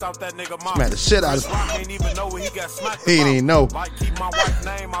Smack the shit out of him. He didn't even know. Like keep my wife's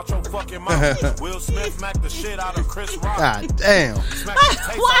name out your fucking mouth. Will Smith smacked the shit out of Chris Rock. God damn. Smack the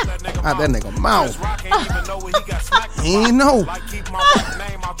taste out that nigga mouth. Out that nigga mouth. Chris Rock ain't even know when he got smacked. He ain't know. Like keep my wife's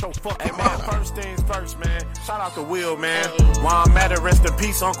name out your fucking mouth. First things first, man. Shout out to Will, man. While I'm at it, rest in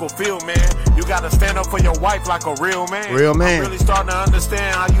peace, Uncle Phil, man. You gotta stand up for your wife like a real man. Real man. I'm really starting to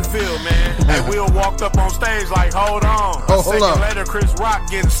understand how you feel, man. Hey, Will walked up on stage like, hold on. Oh, hold up. Later, Chris Rock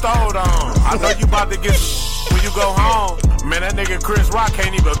getting stoled on. I know you about to get when you go home. Man, that nigga Chris Rock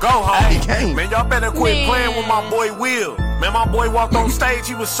can't even go home. He can't. Man, y'all better quit playing with my boy Will. Man, my boy walked on stage,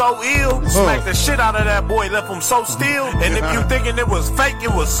 he was so ill. Smacked the shit out of that boy, left him so still. And if you thinking it was fake, it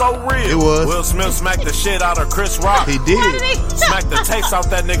was so real. It was. Will Smith smacked the shit out of Chris Rock. He did. Smacked the taste out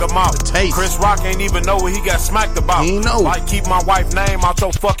that nigga mouth. The taste. Chris Rock ain't even know what he got smacked about. He ain't know. Like keep my wife's name out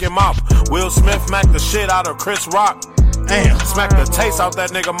your fucking mouth. Will Smith smacked the shit out of Chris Rock. Damn. Smack the taste out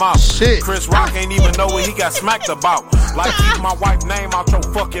that nigga mouth. Shit. Chris Rock ain't even know what he got smacked about. Like keep my wife's name out your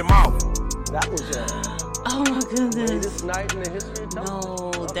fucking mouth. That was Oh my goodness. greatest night in the history of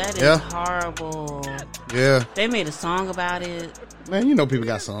No, that is Yeah. horrible. Yeah. They made a song about it. Man, you know people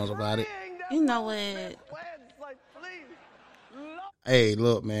got songs about it. You know what? Hey,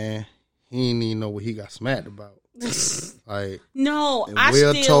 look, man. He didn't even know what he got smacked about. Like, No, and I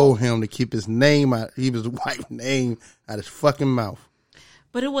Will still. told him to keep his name out, his wife's name out his fucking mouth.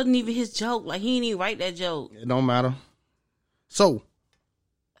 But it wasn't even his joke. Like, he didn't even write that joke. It don't matter. So,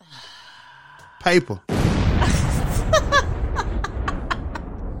 paper.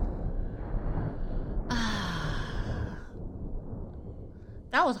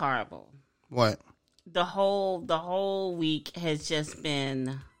 That was horrible. What? The whole week has just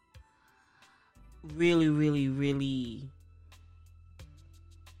been really, really, really,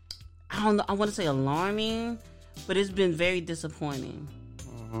 I don't know, I want to say alarming, but it's been very disappointing.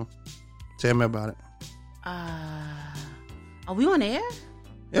 Tell me about it. Are we on air?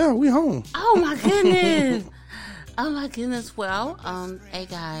 Yeah, we home. Oh my goodness. Oh my goodness. Well, hey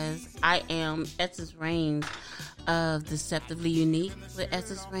guys, I am Essence Reigns of Deceptively Unique with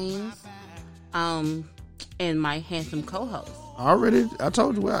Essence Reigns. And my handsome co-host. I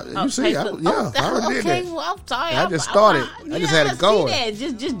told you. You see, I already did that. Well, I'm sorry. I just started. I just had it going.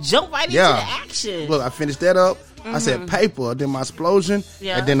 Just jump right into the action. Look, I finished that up. I said paper, then my explosion,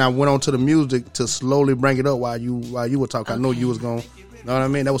 and then I went on to the music to slowly bring it up while you were talking. I know you was going. You know what I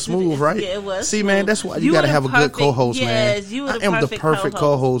mean? That was smooth, right? Yeah, it was. See, smooth. man, that's why you got to have a good co-host, man. You I am the perfect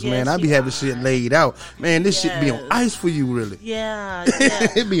co-host, man. I be having shit laid out, man. This shit be on ice for you, really. Yeah,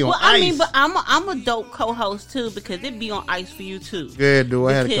 it be on ice. I mean, but I'm a dope co-host too because it be on ice for you too. Yeah, dude.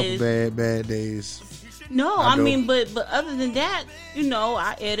 I had a couple bad days. No, I mean, but other than that, you know,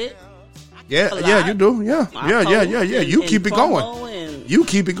 I edit. Yeah, you do. Yeah. You keep it going. You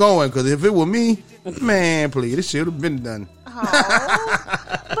keep it going, because if it were me, man, please, this shit would have been done. But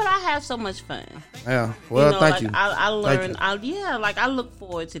I have so much fun. Yeah. Well, thank you. I learn. I look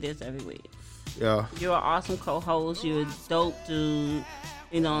forward to this every week. Yeah. You're an awesome co-host. You're a dope dude.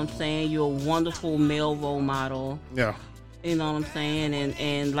 You know what I'm saying? You're a wonderful male role model. Yeah. You know what I'm saying?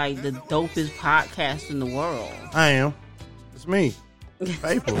 And like the dopest podcast in the world. I am. It's me.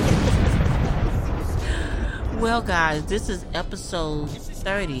 Paper. Well, guys, this is episode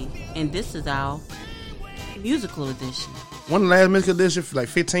 30, and this is our musical edition. One of the last musical edition, like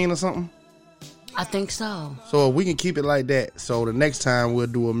 15 or something? I think so. So we can keep it like that. So the next time we'll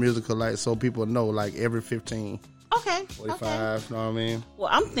do a musical, like, so people know, like, every 15. Okay. 45, okay. You know what I mean? Well,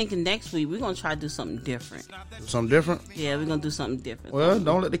 I'm thinking next week we're going to try to do something different. Something different? Yeah, we're going to do something different. Well,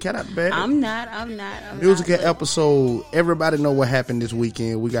 don't let the cat out the bag. I'm not. Musical episode. Everybody know what happened this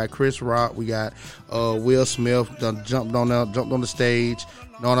weekend. We got Chris Rock. We got Will Smith done jumped on the stage.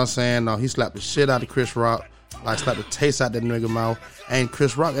 Know what I'm saying? No, he slapped the shit out of Chris Rock. Like, slapped the taste out that nigga mouth. And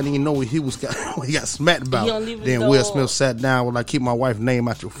Chris Rock didn't even know what he got smacked about. Then Will Smith sat down with, like, keep my wife's name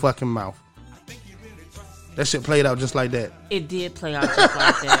out your fucking mouth. That shit played out just like that. It did play out just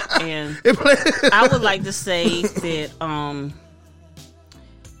like that. And I would like to say that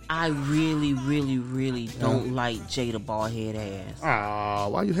I really, really, really don't like Jada Ballhead ass. Ah,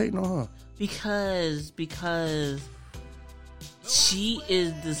 why you hating on her? Because she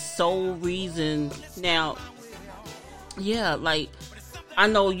is the sole reason. Now, yeah, like, I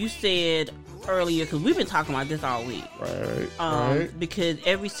know you said earlier, because we've been talking about this all week, right. Because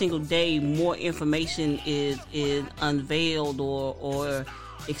every single day more information is unveiled or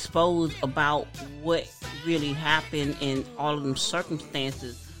exposed about what really happened in all of them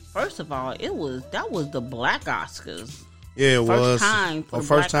circumstances. First of all, that was the Black Oscars. Yeah, it was. Time for the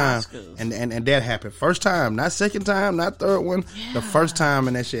first Black time. Oscars. And that happened. First time. Not second time, not third one. Yeah. The first time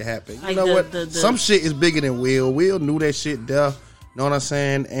and that shit happened. You Like know what? the- Some shit is bigger than Will. Will knew that shit there. Know what I'm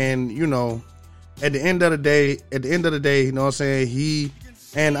saying? And, you know, at the end of the day, you know what I'm saying,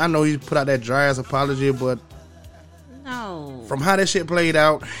 and I know he put out that dry ass apology, but No. from how that shit played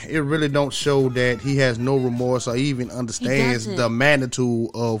out, it really don't show that he has no remorse or even understands doesn't. the magnitude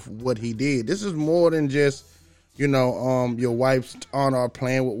of what he did. This is more than just, you know, your wife's honor or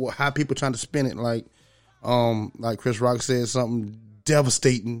playing with how people trying to spin it. Like Chris Rock said, something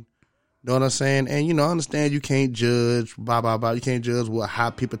devastating. Know what I'm saying? And, you know, I understand you can't judge, blah, blah, blah. You can't judge how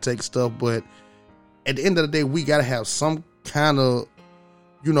people take stuff. But at the end of the day, we got to have some kind of,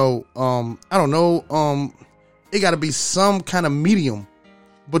 you know, I don't know. It got to be some kind of medium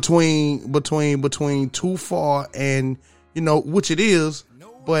between too far and, you know, which it is.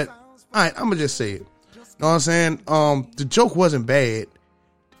 But, all right, I'm going to just say it. Know what I'm saying? The joke wasn't bad.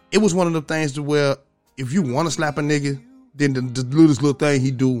 It was one of the things to where if you want to slap a nigga, then the littlest little thing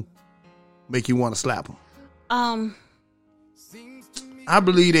he do make you want to slap him. I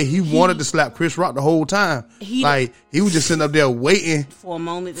believe that he wanted to slap Chris Rock the whole time. He was just sitting up there waiting for a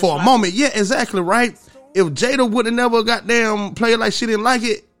moment. Yeah, exactly, right? If Jada would have never goddamn played like she didn't like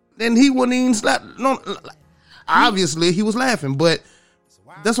it, then he wouldn't even slap. No, obviously he was laughing, but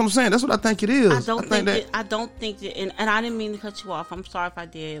that's what I'm saying. That's what I think it is. I don't think that, and I didn't mean to cut you off. I'm sorry if I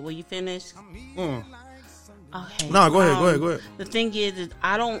did. Were you finished? Okay. No, go ahead. The thing is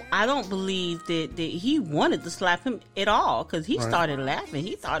I don't believe that he wanted to slap him at all, because he started laughing.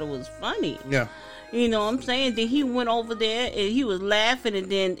 He thought it was funny. Yeah. You know what I'm saying? Then he went over there and he was laughing,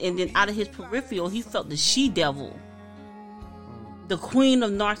 and then out of his peripheral he felt the she-devil, the queen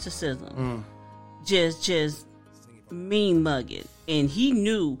of narcissism, just mean mugging, and he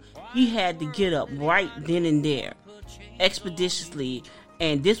knew he had to get up right then and there, expeditiously,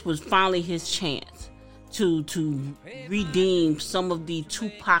 and this was finally his chance to redeem some of the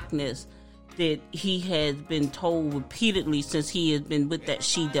Tupacness that he has been told repeatedly since he has been with that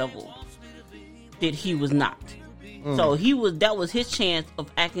she-devil that he was not. So that was his chance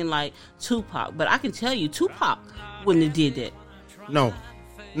of acting like Tupac. But I can tell you, Tupac wouldn't have did that.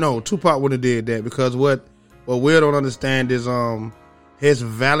 No, Tupac wouldn't have did that, because what we don't understand is his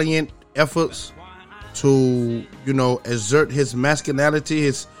valiant efforts to, you know, exert his masculinity,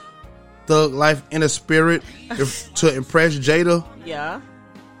 his thug life inner spirit to impress Jada. Yeah.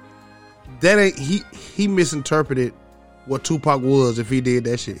 That ain't he misinterpreted what Tupac was if he did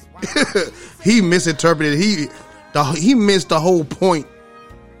that shit. He misinterpreted. He missed the whole point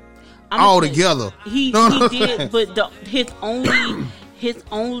altogether. He did, but his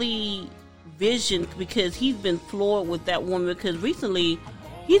only vision, because he's been floored with that woman, because recently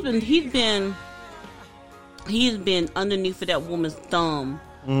he's been underneath of that woman's thumb,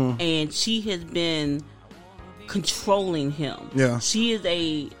 and she has been controlling him. Yeah, she is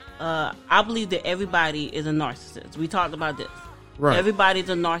I believe that everybody is a narcissist. We talked about this. Right. Everybody's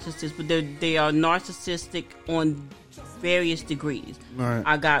a narcissist, but they are narcissistic on various degrees. Right.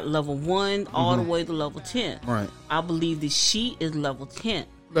 I got level 1 all the way to level 10. Right. I believe that she is level 10.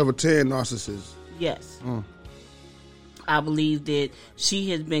 Level 10 narcissist. Yes. I believe that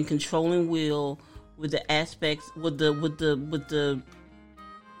she has been controlling Will with the aspects, with the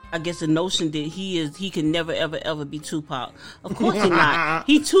I guess the notion that he can never ever be Tupac. Of course he's not.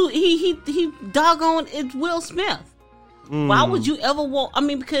 He doggone it's Will Smith. Why would you ever want? I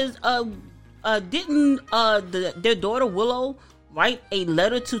mean, because didn't their daughter Willow write a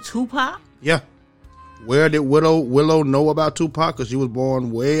letter to Tupac? Yeah. Where did Willow know about Tupac? Because she was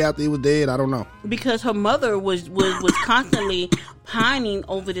born way after he was dead. I don't know. Because her mother was constantly pining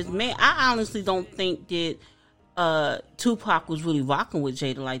over this man. I honestly don't think that Tupac was really rocking with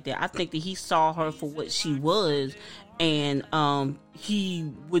Jada like that. I think that he saw her for what she was, and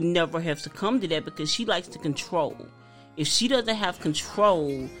he would never have succumbed to that, because she likes to control. If she doesn't have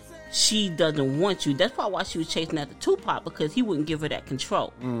control, she doesn't want you. That's probably why she was chasing after Tupac, because he wouldn't give her that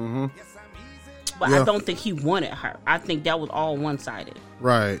control. But I don't think he wanted her. I think that was all one-sided.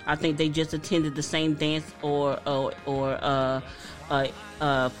 Right. I think they just attended the same dance or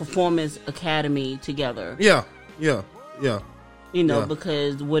performance academy together. Yeah. You know,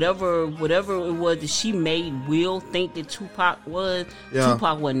 because whatever it was that she made Will think that Tupac was,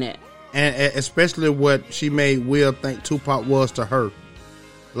 Tupac wasn't that. And especially what she made Will think Tupac was to her.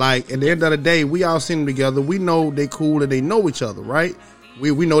 Like, at the end of the day, we all seen them together. We know they cool and they know each other, right?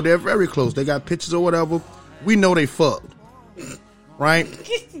 We know they're very close. They got pictures or whatever. We know they fucked, right?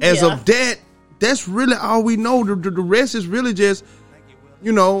 As of that, that's really all we know. The rest is really just,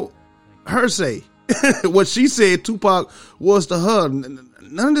 you know, hearsay. what she said Tupac was to her.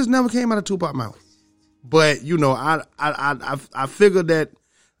 None of this never came out of Tupac's mouth. But, you know, I figured that,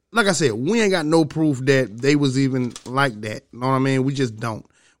 like I said, we ain't got no proof that they was even like that. You know what I mean? We just don't.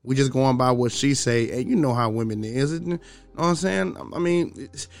 We just going by what she say. And you know how women is. You know what I'm saying? I mean,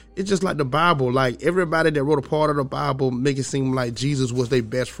 it's just like the Bible. Like, everybody that wrote a part of the Bible make it seem like Jesus was their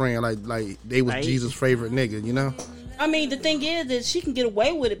best friend. Like they was Jesus' favorite nigga, you know? I mean, the thing is that she can get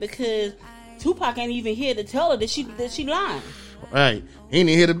away with it because Tupac ain't even here to tell her that she lying. Right. He ain't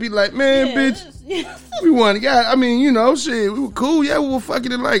here to be like, man, bitch, we wanted, I mean, you know, shit, we were cool. Yeah, we were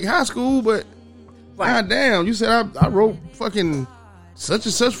fucking in like high school, but goddamn, you said I wrote fucking such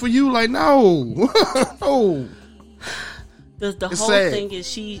and such for you. Like, no. No. The whole sad. thing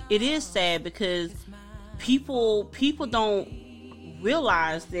is it is sad because people don't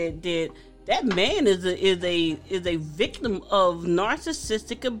realize that man is a victim of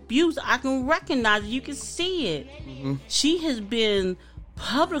narcissistic abuse. I can recognize it. You can see it. Mm-hmm. She has been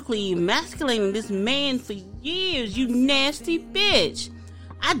publicly emasculating this man for years. You nasty bitch.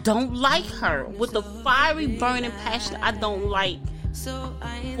 I don't like her with the fiery burning passion. I don't like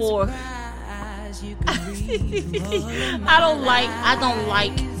for. I don't like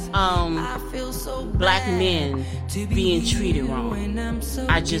black men being treated wrong.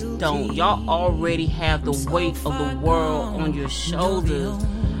 I just don't. Y'all already have the weight of the world on your shoulders,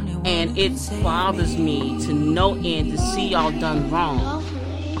 and it bothers me to no end to see y'all done wrong.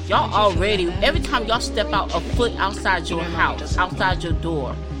 Y'all already, every time y'all step out a foot outside your house, outside your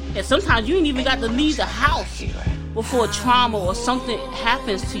door, and sometimes you ain't even got to leave the house before trauma or something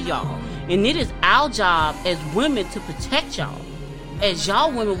happens to y'all. And it is our job as women to protect y'all. As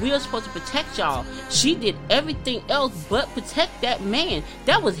y'all women, we are supposed to protect y'all. She did everything else but protect that man.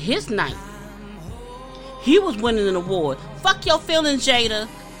 That was his night. He was winning an award. Fuck your feelings, Jada.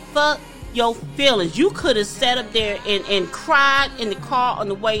 Fuck your feelings. You could have sat up there and cried in the car on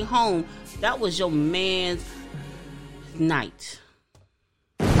the way home. That was your man's night.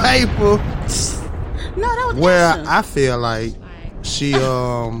 Paper. No, that was well, awesome. I feel like she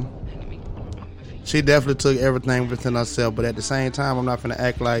definitely took everything within herself, but at the same time, I'm not gonna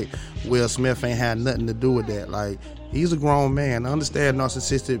act like Will Smith ain't had nothing to do with that. Like, he's a grown man. I understand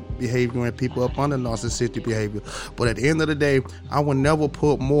narcissistic behavior and people up under narcissistic behavior, but at the end of the day, I would never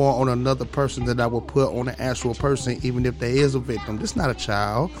put more on another person than I would put on an actual person, even if there is a victim. This is not a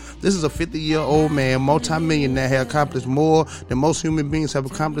child. This is a 50-year-old man, multi-millionaire, has accomplished more than most human beings have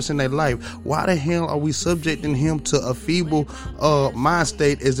accomplished in their life. Why the hell are we subjecting him to a feeble mind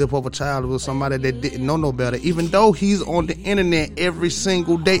state as if of a child was somebody that didn't know no better? Even though he's on the internet every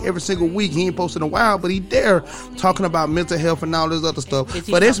single day, every single week, he ain't posted in a while, but he there talking about mental health and all this other stuff.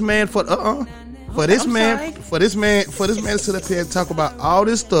 For this man to sit up here and talk about all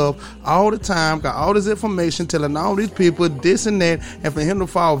this stuff all the time, got all this information, telling all these people this and that, and for him to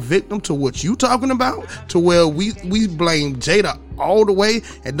fall victim to what you talking about, to where we blame Jada all the way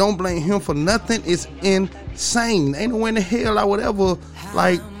and don't blame him for nothing, is insane. Ain't no way in the hell I would ever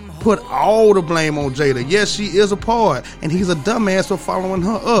put all the blame on Jada. Yes, she is a part, and he's a dumbass for following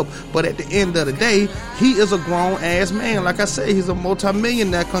her up. But at the end of the day, he is a grown-ass man. Like I said, he's a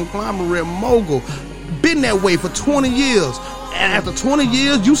multi-millionaire conglomerate mogul. Been that way for 20 years. And after 20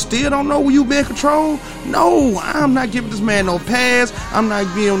 years, you still don't know where you been controlled? No, I'm not giving this man no pass. I'm not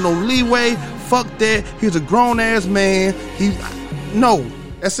giving him no leeway. Fuck that. He's a grown-ass man. No,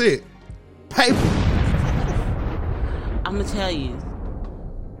 that's it. Paper. I'm going to tell you.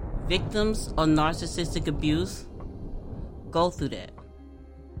 Victims of narcissistic abuse go through that.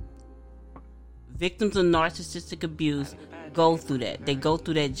 Victims of narcissistic abuse go through that. They go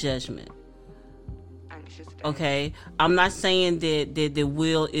through that judgment. Okay? I'm not saying that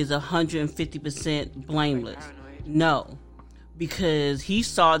Will is 150% blameless. No. Because he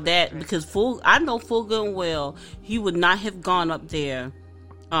saw that. Because I know full good and well he would not have gone up there.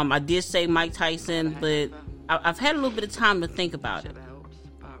 I did say Mike Tyson, but I've had a little bit of time to think about it.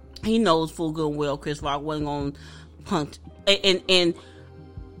 He knows full good and well Chris Rock wasn't going to punch. And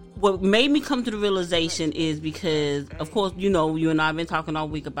what made me come to the realization is because, of course, you know, you and I have been talking all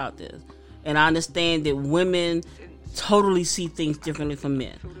week about this. And I understand that women totally see things differently from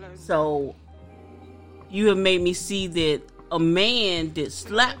men. So you have made me see that a man that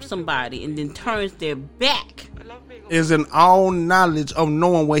slaps somebody and then turns their back is in all knowledge of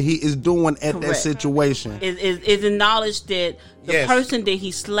knowing what he is doing at that situation. Is in knowledge that the person that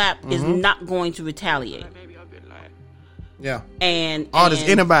he slapped is not going to retaliate. Yeah. And does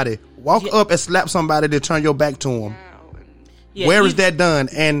anybody walk up and slap somebody to turn your back to him? Yeah, where is that done?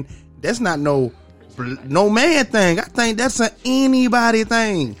 And that's not no man thing. I think that's an anybody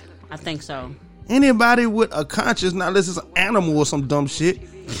thing. I think so. Anybody with a conscience, not unless it's an animal or some dumb shit,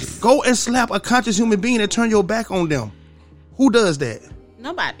 go and slap a conscious human being and turn your back on them. Who does that?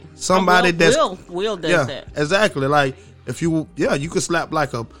 Nobody. Somebody that's Will does that. Exactly. Like if you could slap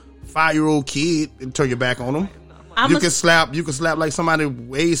like a 5-year-old kid and turn your back on them. You can slap like somebody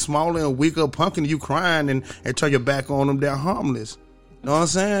way smaller and weaker, punking you crying and turn your back on them. They're harmless. You know what I'm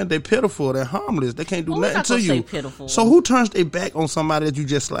saying? They're pitiful. They're harmless. They can't do nothing to you. Pitiful. So who turns their back on somebody that you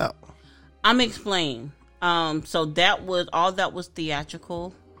just slapped? I'm explaining. So that was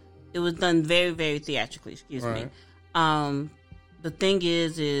theatrical. It was done very, very theatrically. Excuse me. The thing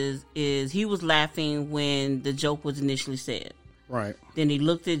is he was laughing when the joke was initially said. Right. Then he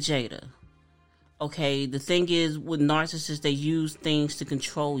looked at Jada. Okay. The thing is, with narcissists, they use things to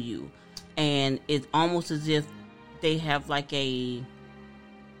control you, and it's almost as if they have like a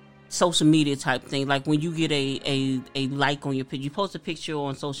social media type thing. Like when you get a like on your picture, you post a picture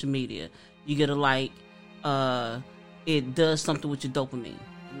on social media, you get a like. It does something with your dopamine.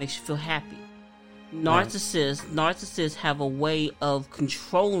 It makes you feel happy. Narcissists have a way of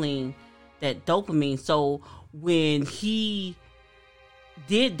controlling that dopamine. So when he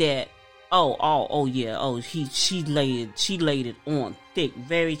did that, she laid it on thick,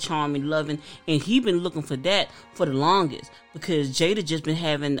 very charming, loving, and he been looking for that for the longest because Jada just been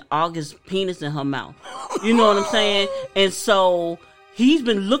having August penis in her mouth. You know what I'm saying? And so he's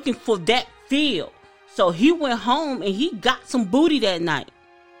been looking for that feel. So he went home and he got some booty that night.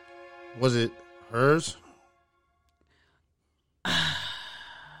 Was it hers?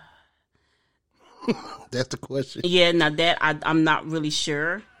 That's the question. Yeah, now that I'm not really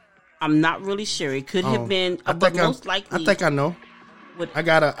sure. It could have been, but most likely. I think I know. I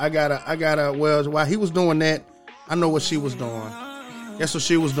gotta. Well, while he was doing that, I know what she was doing. Guess what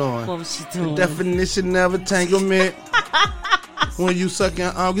she was doing? What was she doing? The definition of entanglement. When you sucking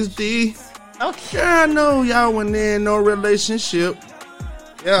August D. Okay. Yeah, I know y'all went in no relationship.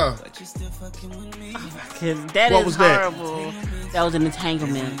 Yeah. What was horrible. That was an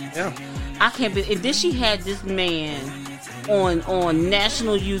entanglement. Yeah. I can't be. And then she had this man on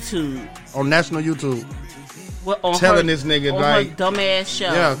national YouTube. On national YouTube. On telling this nigga on like her dumbass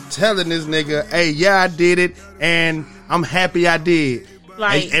show. Yeah, telling this nigga, hey, yeah, I did it, and I'm happy I did.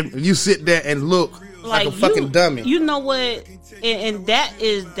 Like, and you sit there and look like a fucking dummy. You know what? And that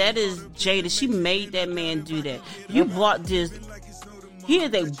is Jada. She made that man do that. You brought this. He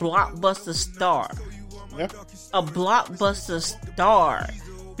is a blockbuster star. Yeah. A blockbuster star.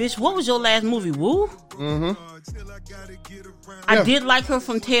 Bitch, what was your last movie? Woo? Mm-hmm. I did like her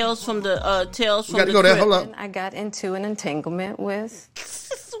from Tales from the Tales from the Crypt. Go there. Hold up. I got into an entanglement with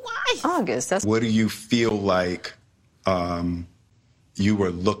Why? August. What do you feel like you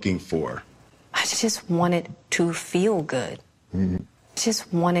were looking for? I just wanted to feel good. Mm-hmm.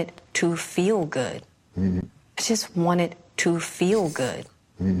 Just wanted to feel good. Mm-hmm. I just wanted to feel good.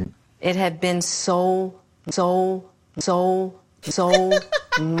 Mm-hmm. It had been so long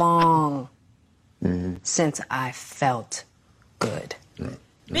since I felt good. Right.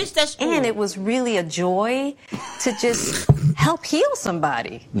 Bitch, that's true. And it was really a joy to just help heal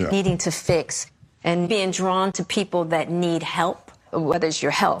somebody needing to fix and being drawn to people that need help, whether it's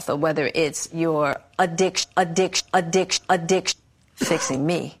your health or whether it's your addiction, fixing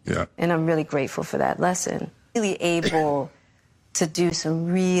me. Yeah. And I'm really grateful for that lesson. Really able to do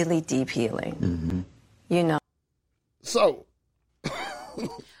some really deep healing. Mm-hmm. You know. So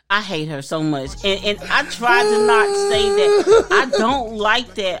I hate her so much, and I tried to not say that. I don't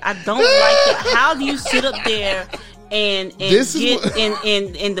like that. How do you sit up there and get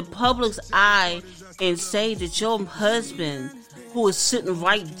in the public's eye and say that your husband, who is sitting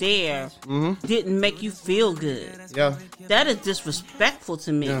right there, didn't make you feel good? Yeah, that is disrespectful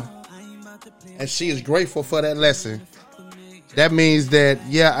to me. Yeah. And she is grateful for that lesson. That means that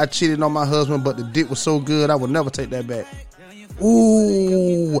I cheated on my husband, but the dick was so good I would never take that back.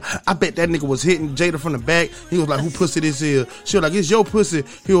 Ooh, I bet that nigga was hitting Jada from the back. He was like, who pussy this is? She was like, it's your pussy.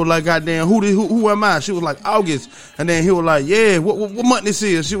 He was like, goddamn, who am I? She was like, August. And then he was like, yeah, what month this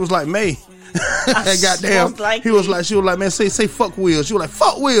is? She was like, May. And goddamn, she was like, man, say fuck Will. She was like,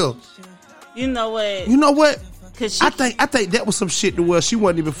 fuck Will. You know what? Cause I think that was some shit to where she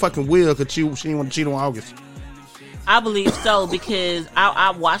wasn't even fucking Will because she didn't want to cheat on August. I believe so because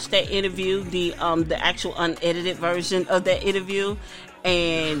I watched that interview, the actual unedited version of that interview,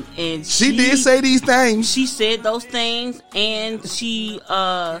 and she did say these things. She said those things, and she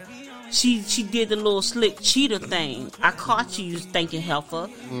did the little slick cheater thing. I caught you thinking, Helfer,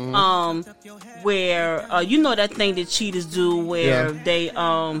 where you know that thing that cheaters do, where they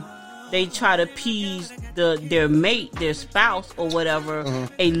try to appease their mate, their spouse or whatever,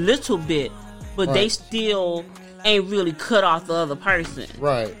 a little bit. but they still ain't really cut off the other person.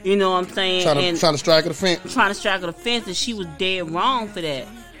 Right. You know what I'm saying? Trying to strike the fence. Trying to straddle the fence, and she was dead wrong for that.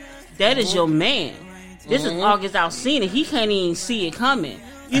 That is your man. This is August Alsina. He can't even see it coming.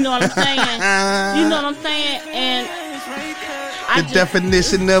 You know what I'm saying? You know what I'm saying? And the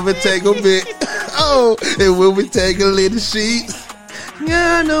definition of a entanglement. Oh, and when we take a little sheet.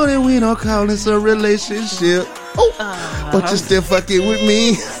 Yeah, I know that we don't call this a relationship. Oh, but you're still fucking with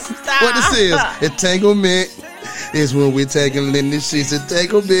me. What this is? Entanglement is when we take a little sheets.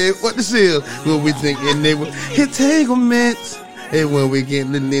 Entanglement. What this is? When we think entanglements. And when we get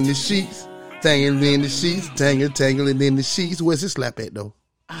little in the sheets. Tangling in the sheets. Tangling in the sheets. Where's this slap at though?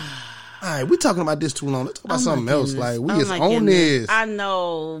 Alright, we talking about this too long. Let's talk about something else. Like we is on this. I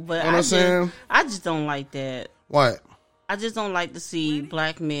know, but you know I just don't like that. What? I just don't like to see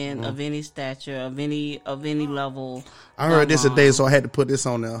black men of any stature, of any level. I heard this today, so I had to put this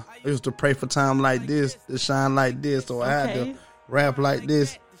on there. I used to pray for time like this, to shine like this, so I had to rap like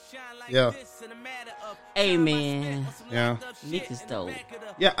this. Yeah. Amen. Yeah. Meek is dope.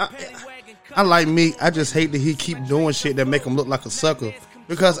 Yeah, I like Meek. I just hate that he keep doing shit that make him look like a sucker.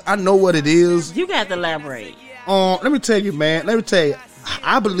 Because I know what it is. You got to elaborate. Let me tell you, man.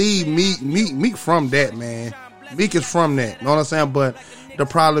 I believe Meek from that, man. Meek is from that. You know what I'm saying? But the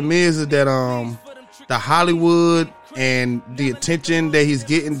problem is that the Hollywood and the attention that he's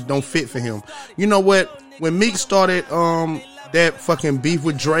getting don't fit for him. You know what? When Meek started that fucking beef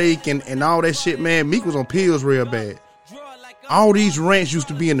with Drake and all that shit, man, Meek was on pills real bad. All these rants used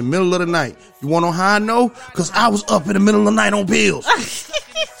to be in the middle of the night. You want to know how I know? Because I was up in the middle of the night on pills.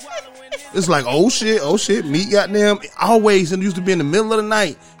 It's like, oh shit, Meek goddamn. Always, and used to be in the middle of the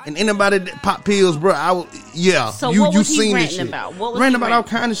night. And anybody that pop pills, bro, So what was he ranting about? What was ranting about all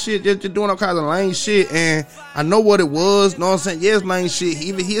kind of shit, just doing all kinds of lame shit. And I know what it was. Know what I'm saying? Yeah, it's lame shit.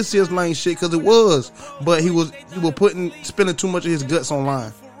 Even he'll see it's lame shit because it was. But he was spilling too much of his guts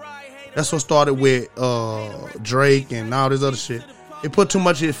online. That's what started with Drake and all this other shit. He put too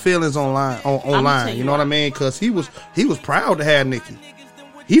much of his feelings online. You know what I mean? Because he was proud to have Nicki.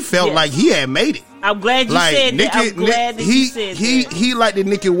 He felt like he had made it. I'm glad you said that. I'm glad that you said that. He liked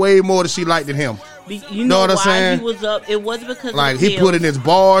Nicki way more than she liked him. You know what I'm saying? He was up. It wasn't because like he put in his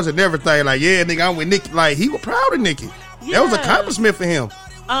bars and everything. Like, yeah, nigga, I'm with Nicki. Like, he was proud of Nicki. Yeah. That was an accomplishment for him. You know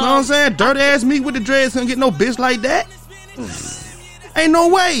what I'm saying? Dirty ass Meek with the dreads couldn't get no bitch like that. Ain't no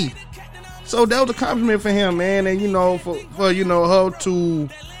way. So that was a compliment for him, man. And for her to,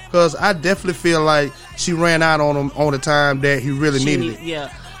 because I definitely feel like she ran out on him on the time that he really needed it. Yeah.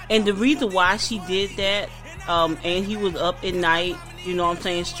 And the reason why she did that, and he was up at night, you know what I'm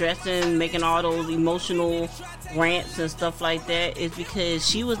saying, stressing, making all those emotional rants and stuff like that, is because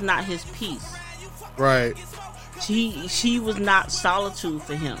she was not his piece. Right. She was not solitude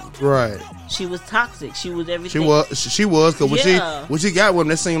for him. Right. She was toxic. She was everything. She was, because when she got with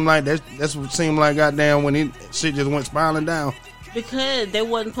him, that's what seemed like goddamn when shit just went spiraling down. Because they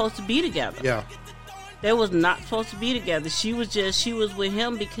wasn't supposed to be together. Yeah. They was not supposed to be together. She was with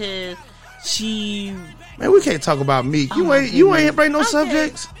him because she. Man, we can't talk about Meek. You ain't bring no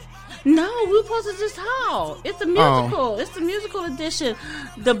subjects. No, we're supposed to just talk. It's a musical. It's the musical edition,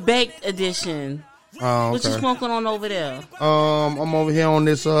 the baked edition. Oh, okay. What you smoking on over there? I'm over here on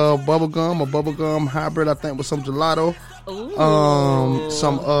this bubblegum hybrid, I think, with some gelato. Ooh.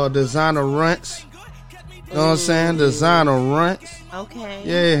 Some designer runts. You know what I'm saying? Designer runts. Okay.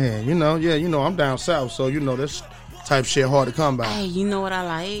 Yeah, I'm down south, so this type shit hard to come by. Hey, you know what I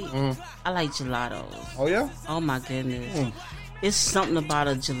like? I like gelatos. Oh yeah? Oh my goodness. It's something about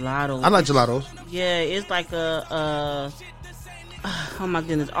a gelato. I like gelatos. Yeah, it's like oh my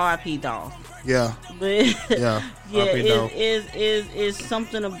goodness, R.I.P. Dolph. Yeah. But yeah, it's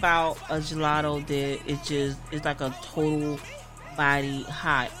something about a gelato that it's like a total body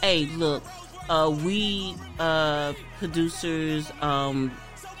high. Hey, look, we producers, I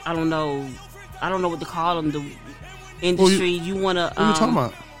don't know what to call them, the industry. You wanna what you talking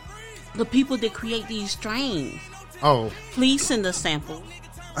about? The people that create these strains. Oh, please send us samples.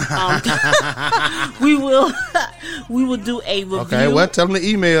 we will do a review. Okay, well, tell them to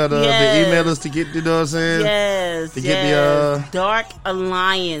email the emailers to get, you know what I'm saying? Yes, get the Dark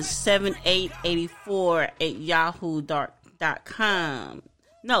Alliance 7884 at yahoo.com.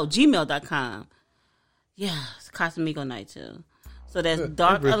 No, gmail.com. Yeah, it's Casamigo night too. So that's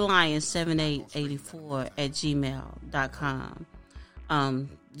Dark Alliance 7884 at gmail.com.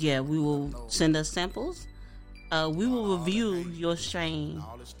 Yeah, we will send us samples. We will review your strain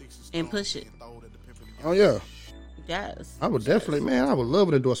and push it. Oh yeah. Yes. I would definitely, man. I would love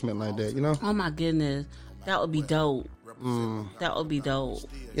an endorsement like that. Oh my goodness, that would be dope. That would be dope.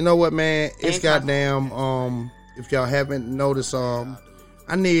 You know what, man? It's And goddamn. If y'all haven't noticed, I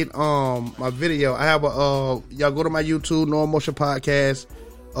need my video. I have a y'all go to my YouTube, No Emotion Podcast.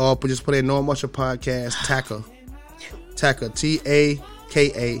 Just put in No Emotion Podcast. Taka, Taka.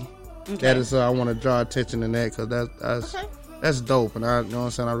 Okay. That is, I want to draw attention to that because that's dope, and I, you know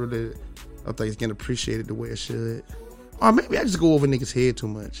what I'm saying. I think it's getting appreciated the way it should. Or maybe I just go over niggas' head too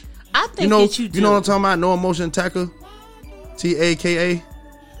much. I think that you do. You know what I'm talking about? No Emotion Taka, Taka.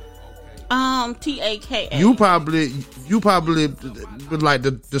 Taka. You probably like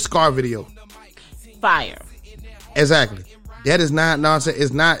the Scar video. Fire. Exactly. That is not nonsense.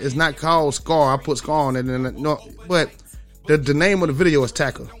 It's not called Scar. I put Scar on it, and no, but the name of the video is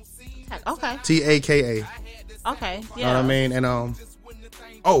Taka. Okay. Taka. Okay. Yeah. Know what I mean? And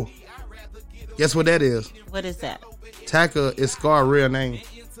guess what that is? What is that? Taka is Scar's real name.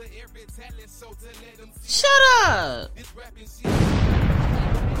 Shut up.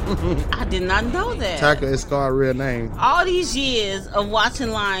 I did not know that. Taka is Scar's real name. All these years of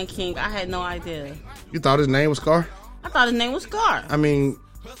watching Lion King, I had no idea. You thought his name was Scar? I thought his name was Scar. I mean,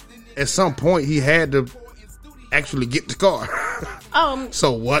 at some point he had to actually get the Scar.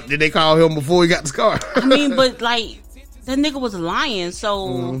 So what did they call him before he got the Scar? I mean, but like that nigga was a lion,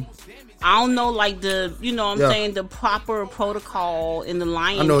 so I don't know, like the, you know what I'm saying, the proper protocol in the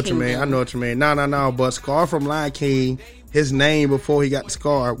Lion King. I know what you mean. No. But Scar from Lion King, his name before he got the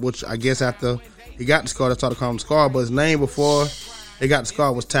Scar, which I guess after he got the Scar, that's how they call him Scar. But his name before he got the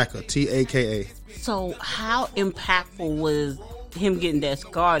Scar was Taka, Taka. So how impactful was him getting that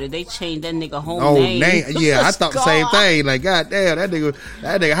Scar? Did they change that nigga whole name? Yeah, I thought the same thing. Like, goddamn, that nigga,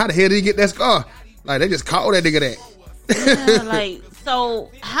 how the hell did he get that Scar? Like, they just called that nigga that. Yeah, like, so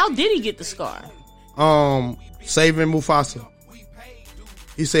how did he get the Scar? Saving Mufasa.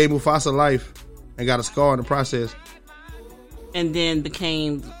 He saved Mufasa's life and got a Scar in the process. And then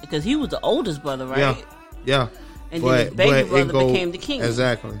became, because he was the oldest brother, right? Yeah. And then his baby brother became the king.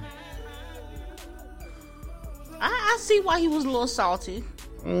 Exactly. I see why he was a little salty.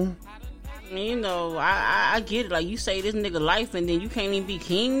 I mean, you know, I get it. Like, you say this nigga life and then you can't even be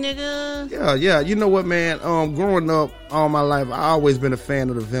king, nigga. Yeah. You know what, man? Growing up all my life, I always been a fan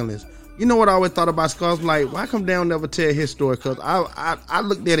of the villains. You know what I always thought about Scar? I'm like, why come down never tell his story? Because I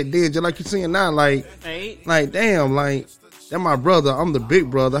looked at it then, just like you're seeing now. Like, like, damn, like, that's my brother. I'm the big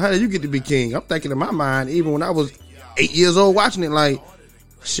brother. How did you get to be king? I'm thinking in my mind, even when I was 8 years old watching it, like,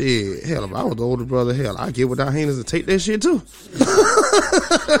 shit, hell, if I was the older brother, hell, I get with our hands and take that shit too.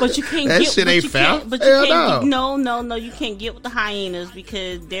 But you can't that shit ain't foul. But you can't. No, you can't get with the hyenas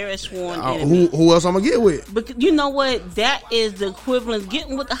because they're a sworn enemy. Who else I'm gonna get with? But you know what? That is the equivalent.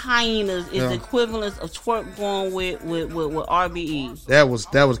 Getting with the hyenas is the equivalent of twerk going with RBE. That was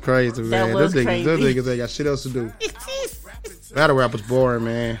crazy, man. That was crazy. Those niggas ain't got shit else to do. Battle rap was boring,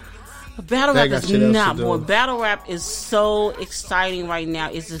 man. Battle rap is not boring. Battle rap is so exciting right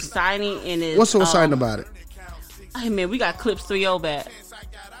now. It's exciting and it's... What's so exciting about it? Hey, man, we got Clips 3-0 back.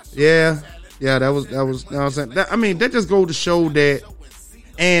 Yeah, that was. You know what I'm saying? I mean, that just goes to show that.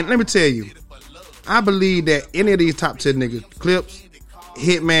 And let me tell you, I believe that any of these top 10 niggas, Clips,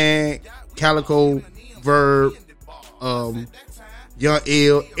 Hitman, Calico, Verb, Young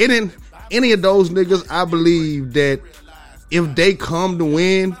Ill, any of those niggas, I believe that if they come to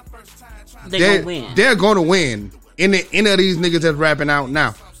win, they're going to win. Any of these niggas that's rapping out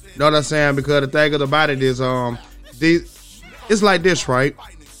now. You know what I'm saying? Because the thing about it is, it's like this, right?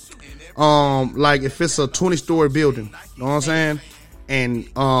 Like if it's a 20-story building, you know what I'm saying? And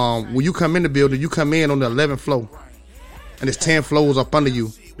when you come in the building, you come in on the 11th floor, and there's 10 floors up under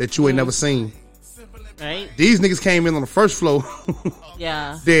you that you ain't never seen. Right? These niggas came in on the first floor.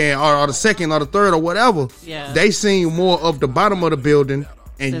 Yeah. Then or the second or the third or whatever. Yeah. They seen more of the bottom of the building,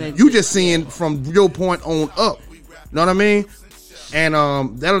 and you just seeing from your point on up. You know what I mean? And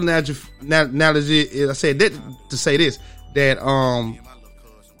that analogy is, I said that to say this, that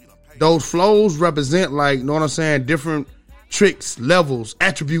those flows represent, like, you know what I'm saying, different tricks, levels,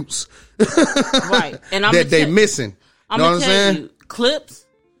 attributes, right? And that they missing. I'm know gonna what I'm tell saying? you, Clips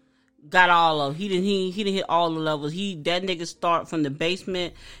got all of. He didn't hit all the levels. That nigga start from the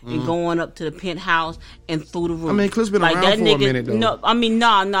basement and going up to the penthouse and through the roof. I mean, Clips been around for a minute though. No, I mean,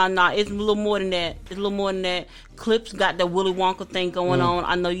 nah. It's a little more than that. Clips got that Willy Wonka thing going on.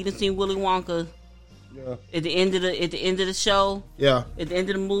 I know you done seen Willy Wonka. Yeah. At the end of the show. Yeah. At the end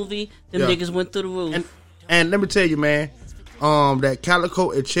of the movie, them niggas went through the roof. And let me tell you, man, that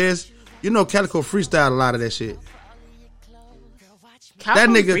Calico and Chess, you know, Calico freestyled a lot of that shit.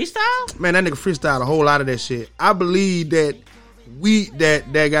 Calico that nigga freestyle? Man, that nigga freestyled a whole lot of that shit. I believe that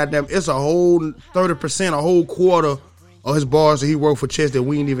that goddamn, it's a whole 30%, a whole quarter or his bars that he wrote for Chess that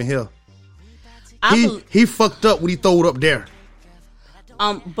we ain't even hear. He fucked up when he threw it up there.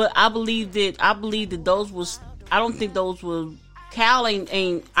 But I believe that those was. I don't think those were. Cal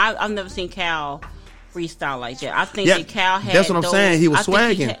ain't. I've never seen Cal freestyle like that. I think that Cal had. That's what I'm saying. He was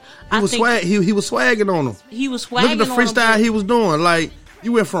swagging. He was swagging on them. He was swagging. Look at the freestyle he was doing. Like,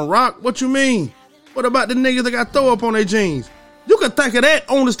 you went from rock. What you mean? What about the niggas that got throw up on their jeans? You could think of that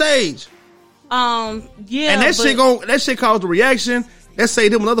on the stage. Yeah. And that shit caused a reaction. That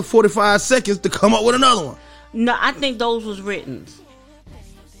saved him another 45 seconds to come up with another one. No, I think those was written.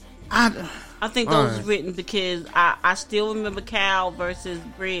 I think those was written because I still remember Cal versus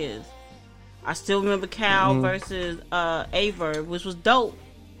Grizz. I still remember Cal versus Aver, which was dope.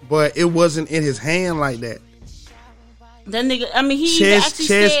 But it wasn't in his hand like that. That nigga, I mean, he actually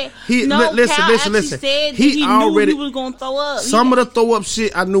said, listen. Said he already knew he was gonna throw up. Some of the throw up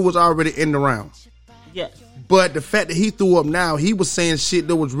shit I knew was already in the round. Yes. But the fact that he threw up now, he was saying shit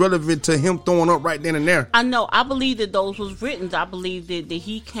that was relevant to him throwing up right then and there. I know. I believe that those was written. I believe that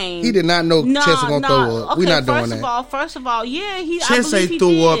he came. He did not know Chess was going to throw up. Okay, We're not doing that. First of all, yeah. Chess ain't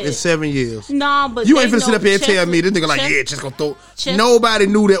threw up in 7 years. No, but you ain't finna sit up here and tell me this nigga like, yeah, Chess going to throw. Nobody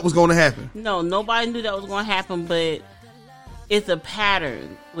knew that was going to happen. No, nobody knew that was going to happen, but it's a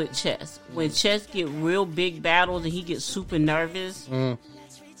pattern with Chess. When Chess get real big battles and he gets super nervous,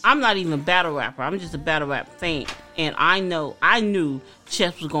 I'm not even a battle rapper. I'm just a battle rap fan. And I knew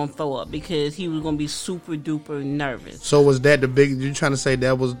Chess was going to throw up because he was going to be super duper nervous. So was that the big, you trying to say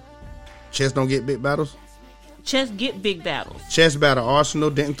that was Chess don't get big battles? Chess get big battles. Chess battle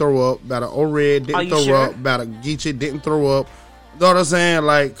Arsenal, didn't throw up. Battle O-Red, didn't throw up. Battle Geechee, didn't throw up. You know what I'm saying?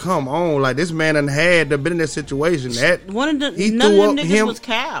 Like, come on. Like, this man done been in that situation. None of them niggas was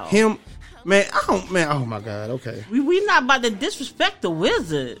Cal. Oh my God, okay. We not about to disrespect the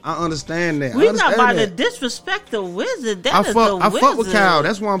wizard. I understand that. We not about to disrespect the wizard. I fuck with Cal.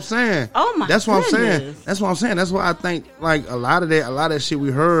 That's what I'm saying. Oh my That's goodness. what I'm saying. That's what I'm saying. That's why I think like a lot of that shit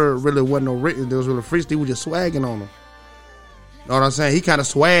we heard really wasn't no written. There was really freestyle. He was just swagging on him. You know what I'm saying? He kind of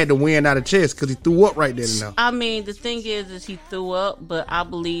swagged the win out of Chess because he threw up right there and now. I mean, the thing is he threw up, but I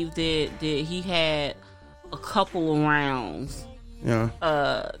believe that he had a couple of rounds. Yeah.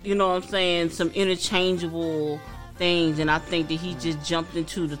 You know what I'm saying? Some interchangeable things, and I think that he just jumped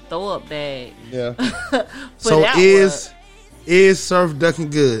into the throw up bag. Yeah. So is Surf ducking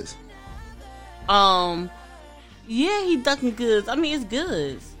goods? Yeah, he ducking goods. I mean, it's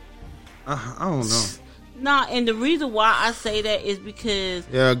goods. I don't know. Nah, and the reason why I say that is because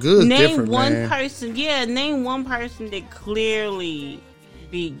goods name one man. person. Yeah, name one person that clearly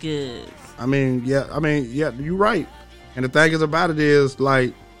beat goods. I mean, you're right. And the thing is about it is,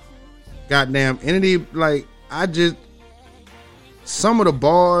 like, goddamn, some of the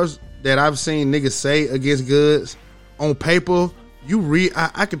bars that I've seen niggas say against goods on paper,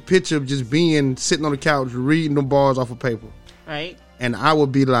 I could picture just sitting on the couch reading the bars off of paper. Right. And I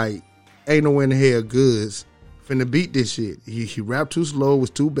would be like, ain't no way in the hell goods finna beat this shit. He rapped too slow, was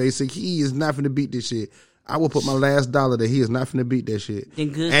too basic. He is not finna beat this shit. I would put my last dollar that he is not finna beat that shit.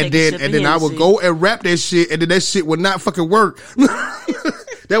 And then I would go and rap that shit, and then that shit would not fucking work.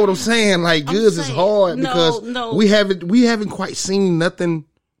 That's what I'm saying. Like, goods is hard because we haven't quite seen nothing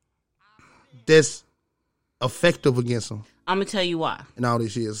that's effective against them. I'm gonna tell you why. And all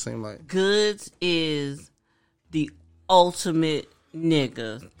this shit it seem like goods is the ultimate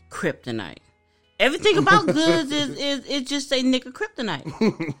nigga kryptonite. Everything about goods is just a nigga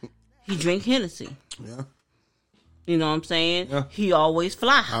kryptonite. He drink Hennessy. Yeah. You know what I'm saying? Yeah. He always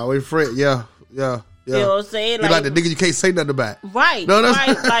fly. Always fret. Yeah. You know what I'm saying? He like the nigga you can't say nothing about. Right. No,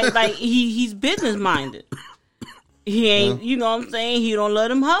 right. like he's business minded. He ain't. You know what I'm saying? He don't let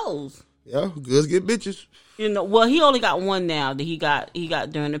them hoes. Yeah. Goods get bitches. You know. Well, he only got one now that he got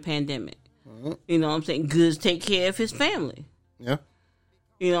during the pandemic. Mm-hmm. You know what I'm saying? Goods take care of his family. Yeah.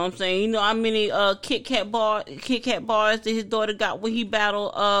 You know what I'm saying? You know how many Kit Kat bars that his daughter got when he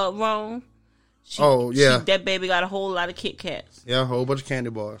battled Rome? That baby got a whole lot of Kit Kats. Yeah, a whole bunch of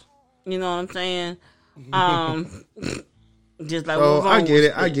candy bars. You know what I'm saying? Just like I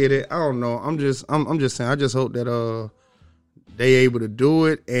get it. I don't know. I'm just saying. I just hope that they able to do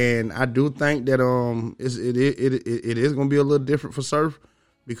it, and I do think that it is gonna be a little different for Surf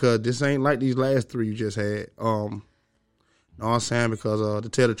because this ain't like these last three you just had. Know what I'm saying? Because to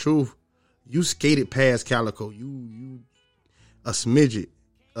tell the truth, you skated past Calico. You a smidget.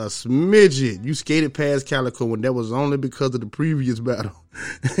 You skated past Calico when that was only because of the previous battle.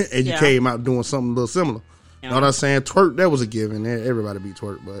 And you came out doing something a little similar. You know what I'm saying? Twerk, that was a given. Everybody beat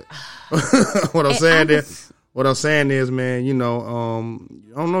Twerk, but what I'm saying is, man, you know,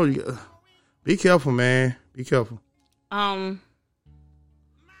 I don't know. Be careful, man. Be careful.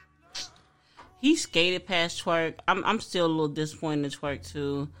 He skated past Twerk. I'm still a little disappointed in Twerk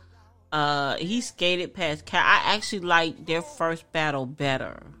too. He skated past Cat. I actually like their first battle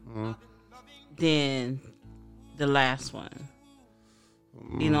better than the last one.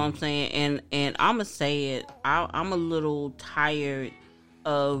 You know what I'm saying? And I'm gonna say it. I'm a little tired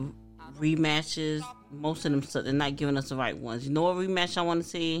of rematches. Most of them, they're not giving us the right ones. You know what rematch I want to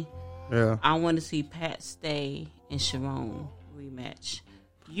see? Yeah. I want to see Pat Stay and Sharon rematch.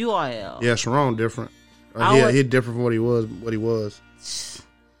 URL. Yeah, Sharon different. He different from what he was.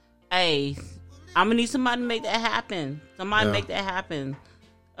 Hey, I'm gonna need somebody to make that happen. Make that happen.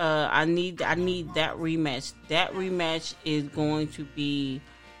 I need that rematch. That rematch is going to be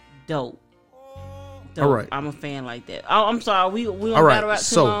dope. All right. I'm a fan like that. Oh, I'm sorry. We on battle rap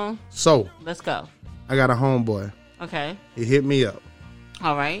too long? So let's go. I got a homeboy. Okay. He hit me up.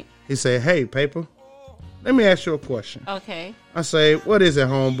 All right. He said, "Hey, Paper, let me ask you a question." Okay. I say, "What is it,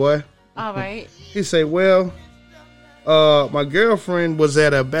 homeboy?" All right. He say, "Well, my girlfriend was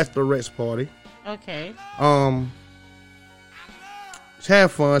at a bachelorette's party. Okay. She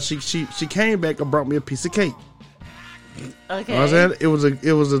had fun. She came back and brought me a piece of cake. Okay. You know what I'm saying? It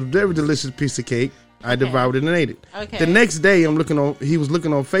was a very delicious piece of cake. I devoured it and ate it. Okay. The next day, he was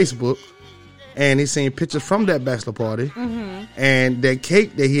looking on Facebook, and he seen pictures from that bachelor party, and that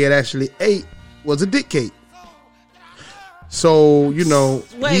cake that he had actually ate was a dick cake. So he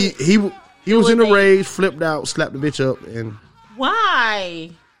was in a rage, flipped out, slapped the bitch up, and why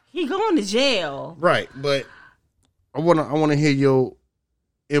he going to jail? Right, but I wanna hear your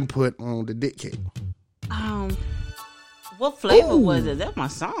input on the dick cake. What flavor was it? That's my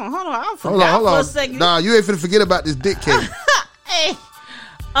song. Hold on, I forgot for a second. Nah, you ain't finna forget about this dick cake. Hey,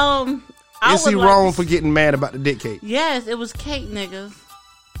 is he wrong for getting mad about the dick cake? Yes, it was cake, niggas.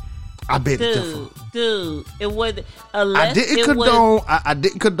 I bet it's different. Dude, it was. I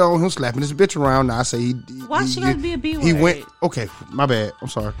didn't condone him slapping this bitch around. Now I say why she gotta be a B word? He went. Okay, my bad. I'm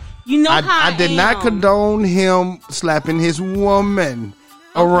sorry. You know how I did not condone him slapping his woman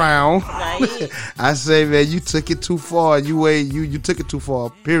around. Right. I say, man, you took it too far. You took it too far.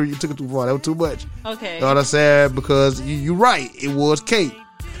 Period. You took it too far. That was too much. Okay. You know what I said? Because you're right. It was cake.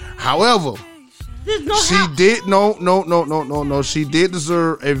 However, she did She did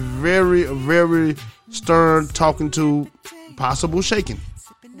deserve a very, very stern talking to, possible shaking.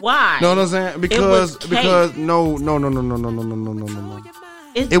 Why? You know what I'm saying? Because no.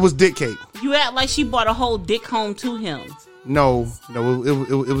 It was dick cake. You act like she brought a whole dick home to him. No, it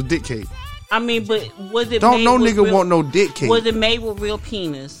was dick cake. I mean, but was it? Don't no nigga want no dick cake. Was it made with real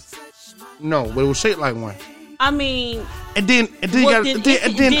penis? No, but it was shaped like one. I mean, and then hold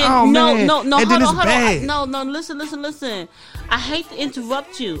on. No, listen. I hate to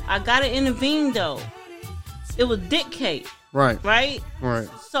interrupt you. I gotta intervene though. It was dick cake. Right.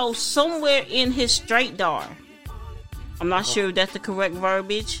 So somewhere in his straight dar, I'm not sure if that's the correct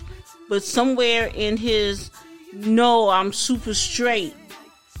verbiage, but somewhere in his I'm super straight,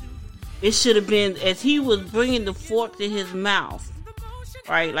 it should have been as he was bringing the fork to his mouth.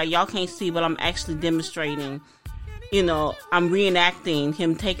 Right, like y'all can't see, but I'm actually demonstrating. I'm reenacting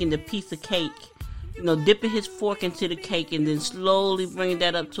him taking the piece of cake, dipping his fork into the cake, and then slowly bringing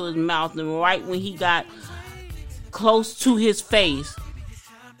that up to his mouth. And right when he got close to his face,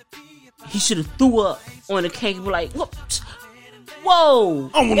 he should have threw up on the cake and be like, "Whoa!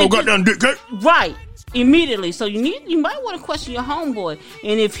 I don't want no goddamn dick cake." Right, immediately. So you might want to question your homeboy,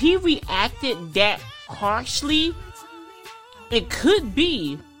 and if he reacted that harshly. It could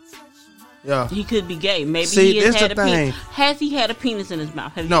be. Yeah. He could be gay. Maybe he has had a penis. Has he had a penis in his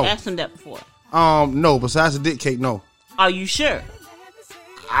mouth? Have you asked him that before? No. Besides the dick cake, no. Are you sure?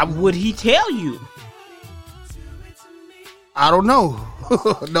 Would he tell you? I don't know.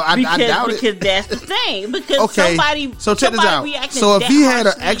 No, I doubt it. Because that's the thing. Because somebody. So check this out. So if he had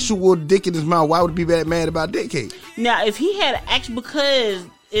an actual dick in his mouth, why would he be that mad about dick cake? Now, if he had an actual, because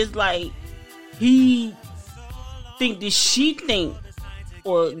it's like he. She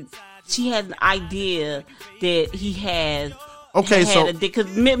has an idea that he has. Okay, so because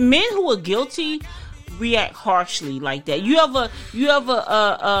men who are guilty react harshly like that. You ever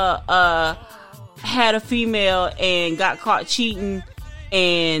had a female and got caught cheating,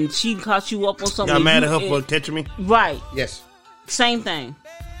 and she caught you up on something? Got mad at her for catching me? Right. Yes. Same thing.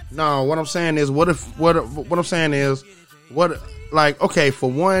 No, what I'm saying is, for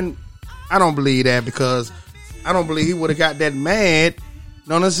one, I don't believe that because. I don't believe he would have got that mad. You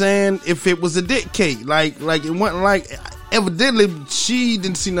know what I'm saying? If it was a dick cake, like it wasn't like. Evidently, she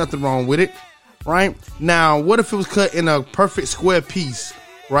didn't see nothing wrong with it, right? Now, what if it was cut in a perfect square piece,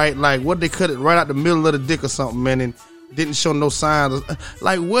 right? Like, what if they cut it right out the middle of the dick or something, man? And didn't show no signs.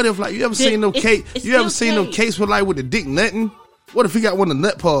 Like, what if, like, you ever seen no case? You ever seen no case with the dick nutting? What if he got one of the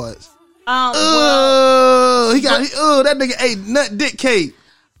nut parts? He got that nigga ate nut dick cake.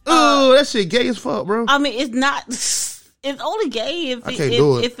 That shit gay as fuck, bro. I mean, it's not. It's only gay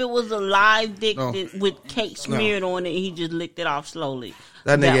if it was a live dick with cake smeared on it and he just licked it off slowly.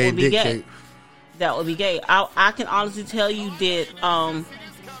 That nigga ate dick cake. That would be gay. I can honestly tell you that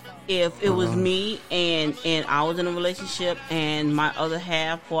if it was me and I was in a relationship and my other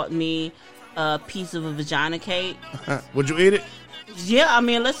half bought me a piece of a vagina cake, would you eat it? Yeah, I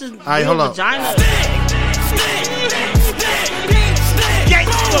mean, unless it's right, hold vagina.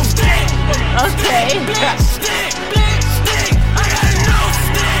 Okay.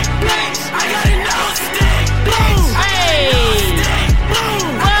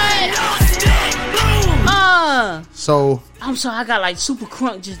 So I'm sorry, I got like super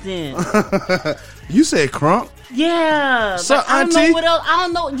crunk just then. You said crunk? Yeah. So like, I auntie? don't know what else. I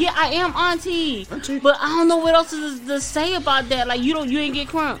don't know. Yeah, I am auntie. But I don't know what else to say about that. Like you ain't get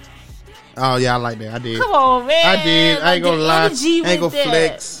crunk. Oh yeah, I like that. I did. Come on, man. I did. I ain't gonna lie. I ain't gonna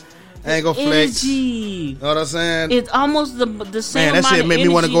flex. I ain't gonna flex. You know what I'm saying? It's almost the same. Man, that shit made me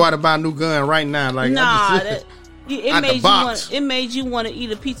want to go out and buy a new gun right now. Like, nah, it made you want to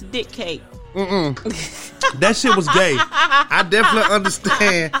eat a piece of dick cake. That shit was gay. I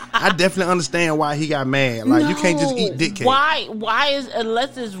definitely understand why he got mad. Like, you can't just eat dick cake. Why is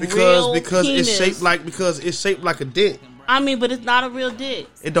unless it's real because penis. it's shaped like a dick. I mean, but it's not a real dick.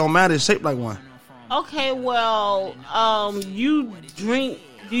 It don't matter. It's shaped like one. Okay, well, do you drink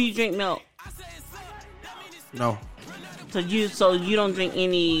milk? No. So you don't drink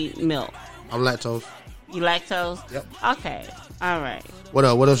any milk? I'm lactose. You lactose? Yep. Okay. All right. What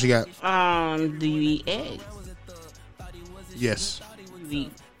else? What else you got? Do you eat eggs? Yes. You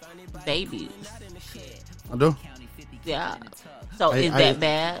eat babies? I do. Yeah. So is that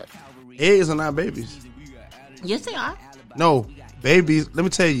bad? Eggs are not babies. Yes, they are. No, babies. Let me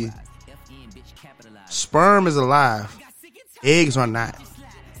tell you. Sperm is alive. Eggs are not.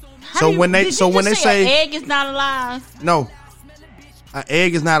 When they say an egg is not alive. No, an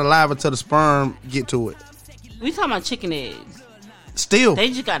egg is not alive until the sperm get to it. We talking about chicken eggs. Still, they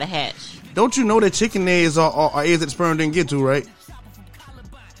just got to hatch. Don't you know that chicken eggs are eggs that the sperm didn't get to, right?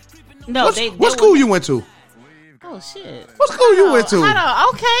 No, what school you went to? Oh shit! What school you went to? Hold on.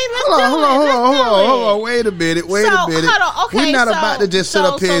 Okay, hold on. Wait a minute. Hold on. Okay, we're not about to just sit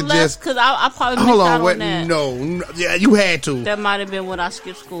up here and just. Because I probably missed out on that. No, yeah, you had to. That might have been when I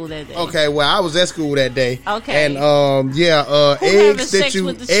skipped school that day. Okay, well, I was at school that day. Okay, and eggs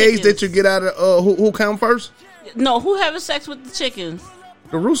that you get out of who come first? No, who having sex with the chickens?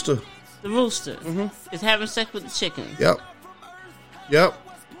 The rooster. The rooster is having sex with the chickens. Yep.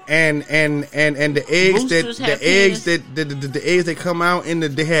 And the eggs that come out in the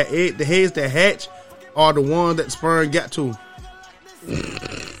eggs that hatch are the ones that sperm got to.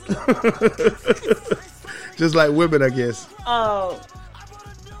 Just like women, I guess. Oh,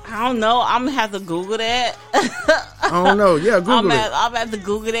 I don't know. I'm gonna have to Google that. I don't know. Yeah, Google it. I'm gonna have to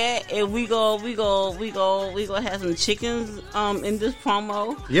Google that, and we gonna have some chickens in this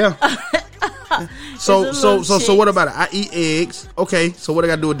promo. Yeah. So what about it? I eat eggs. Okay, so what I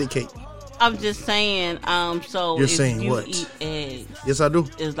gotta do with dick cake? I'm just saying. So you're if saying you what? Eat eggs. Yes, I do.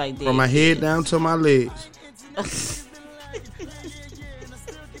 It's like from my head down to my legs.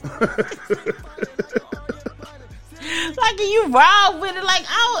 Like you wild with it, like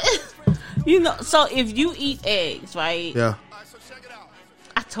so if you eat eggs, right? Yeah.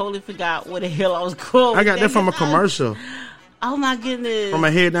 I totally forgot what the hell I was going. I got that from a commercial. Oh my goodness! From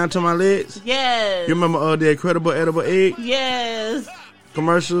my head down to my legs. Yes. You remember the Incredible Edible Egg? Yes.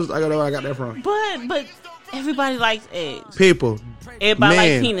 Commercials. I got where I got that from. But everybody likes eggs. People. Everybody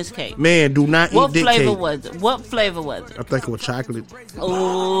likes penis cake. Man, do not eat dick cake. What flavor was it? I think it was chocolate.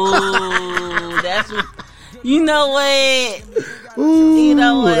 Oh, that's what. You know what? Ooh, you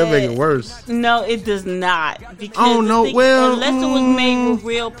know what? That make it worse. No, it does not. Because unless it was made with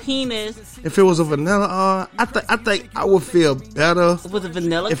real penis. If it was a vanilla, I think I would feel better with a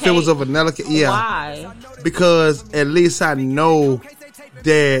vanilla cake. If it was a vanilla cake, yeah. Why? Because at least I know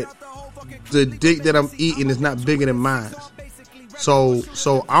that the dick that I'm eating is not bigger than mine. So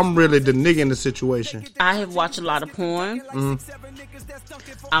I'm really the nigga in the situation. I have watched a lot of porn.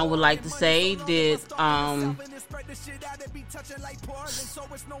 I would like to say that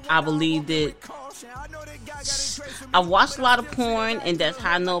I believe that I watched a lot of porn, and that's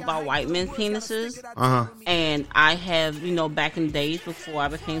how I know about white men's penises. And I have, back in the days before I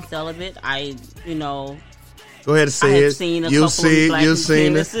became celibate, I, Go ahead and say I it. have seen a couple of black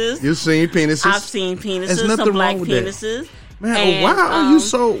penises. You've seen penises. I've seen penises. There's nothing some black wrong with penises. That. Man, and,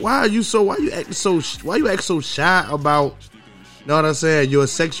 why you act so shy about, you know what I'm saying, your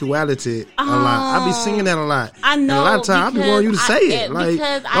sexuality a lot? I be singing that a lot. I know. And a lot of times I be wanting you to say it. Like, you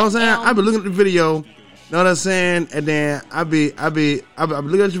know what I'm saying? I be looking at the video, you know what I'm saying? And then I be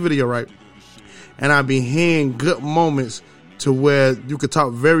looking at your video, right? And I be hearing good moments to where you could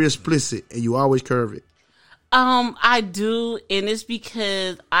talk very explicit and you always curve it. I do, and it's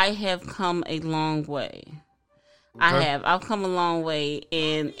because I have come a long way. Okay. I've come a long way,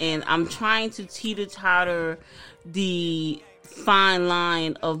 and I'm trying to teeter-totter the fine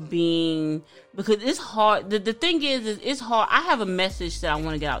line of being, because it's hard. The thing is it's hard. I have a message that I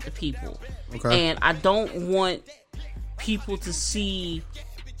want to get out to people, and I don't want people to see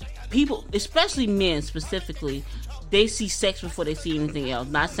people, especially men specifically. They see sex before they see anything else.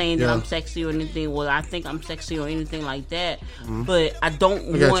 Not saying that I'm sexy or anything. Well, I think I'm sexy or anything like that, but I don't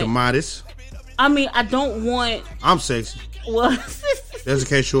want. Got your modest. I mean, I don't want. I'm sexy. Well, just in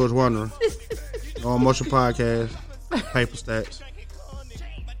case you was wondering. On Motion Podcast, Paper Stacks.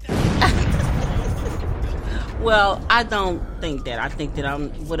 Well, I don't think that. I think that I'm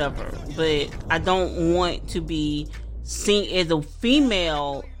whatever, but I don't want to be seen as a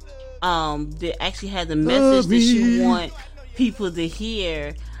female that actually has a message that you want people to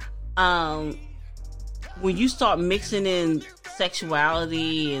hear. When you start mixing in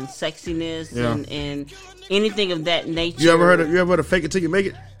sexuality and sexiness and anything of that nature. You ever heard of fake it till you make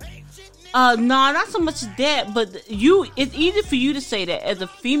it? No, not so much that, but it's easy for you to say that as a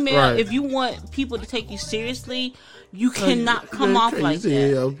female. Right. If you want people to take you seriously, you cannot come off like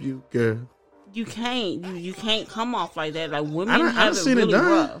that. You can't. You can't come off like that. Like women have it really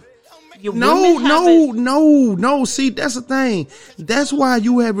rough. No. See, that's the thing. That's why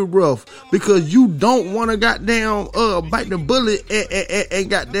you have it rough, because you don't want to goddamn bite the bullet and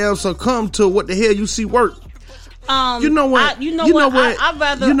goddamn succumb to what the hell you see work. You know what? I'd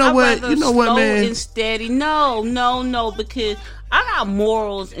rather slow man. and steady. No, because I got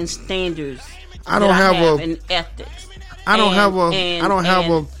morals and standards. I don't have and ethics. I don't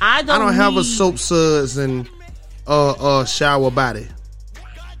have a soap suds and shower body.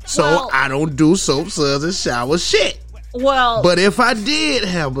 So I don't do soap suds and shower shit. Well, but if I did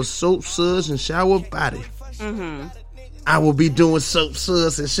have a soap suds and shower body, I will be doing soap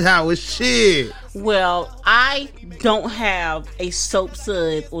suds and shower shit. Well, I don't have a soap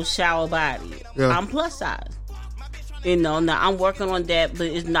sud or shower body. Yeah. I'm plus size. Now I'm working on that, but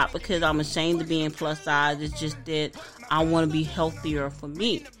it's not because I'm ashamed of being plus size. It's just that I want to be healthier for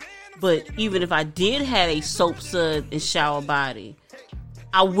me. But even if I did have a soap sud and shower body,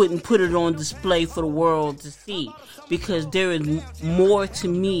 I wouldn't put it on display for the world to see, because there is more to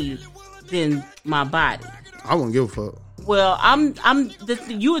me than my body. I wouldn't give a fuck. Well,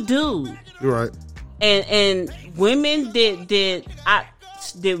 you a dude. You're right. And women that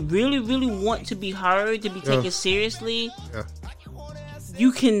really, really want to be heard, to be taken seriously,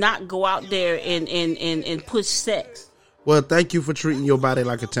 you cannot go out there and push sex. Well, thank you for treating your body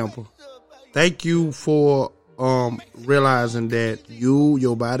like a temple. Thank you for realizing that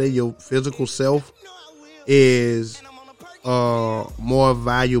your body, your physical self is more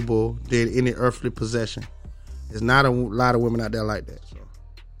valuable than any earthly possession. There's not a lot of women out there like that. So.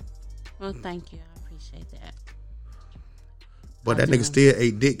 Well, thank you. I appreciate that. But that nigga still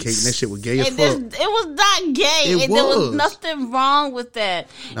ate dick cake, and that shit was gay as fuck. It was not gay. There was nothing wrong with that.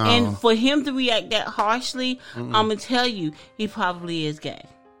 No. And for him to react that harshly, I'm going to tell you, he probably is gay.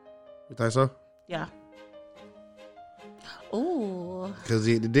 You think so? Yeah. Ooh. Because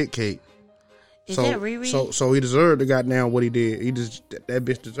he ate the dick cake. Is that Riri? So he deserved the goddamn what he did. That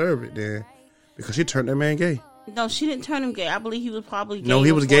bitch deserved it then. Because she turned that man gay. No, she didn't turn him gay. I believe he was probably gay. No,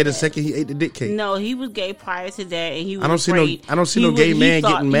 he was gay the second he ate the dick cake. No, he was gay prior to that, and he was I don't see no gay man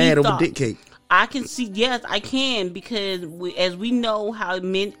getting mad over dick cake. I can see, yes, I can, because as we know how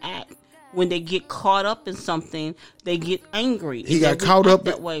men act when they get caught up in something, they get angry. He got caught up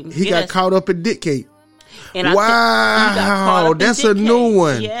that way. He got caught up in dick cake. And wow, that's a new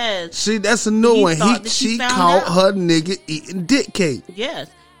one. Yes, see, that's a new one. She caught her nigga eating dick cake. Yes.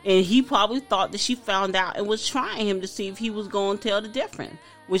 And he probably thought that she found out and was trying him to see if he was going to tell the difference.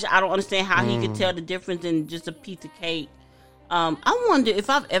 Which I don't understand how he could tell the difference in just a piece of cake. I wonder if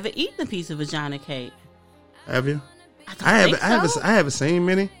I've ever eaten a piece of vagina cake. Have you? I haven't seen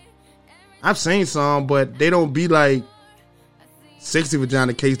many. I've seen some, but they don't be like 60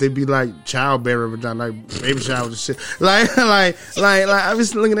 vagina cakes. They be like childbearing vagina, like baby showers and shit. Like I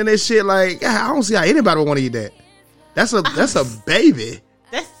was looking at that shit like, I don't see how anybody would want to eat that. That's a baby.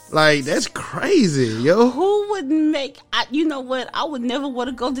 Like, that's crazy, yo. Who would make? You know what? I would never want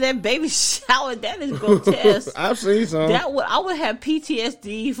to go to that baby shower. That is grotesque. I've seen some. I would have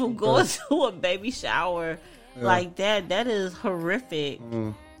PTSD from going to a baby shower like that. That is horrific.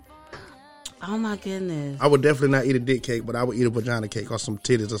 Oh my goodness. I would definitely not eat a dick cake, but I would eat a vagina cake or some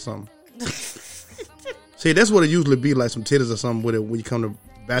titties or something. See, that's what it usually be, like some titties or something with it when you come to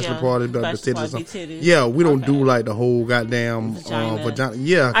bachelor parties, the titties or something. Titties. Yeah, we don't do like the whole goddamn vagina.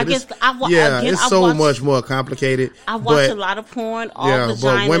 Yeah, it's so much more complicated. I watch a lot of porn. All vaginas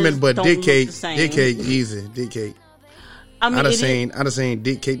but women, but don't dick cake, easy. Dick cake. I mean, I done seen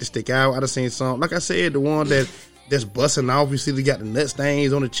dick cake to stick out. I done seen some, like I said, the one that's busting off. You see, they got the nut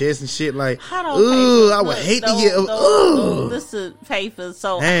stains on the chest and shit. Like, I would hate to get. This is paper.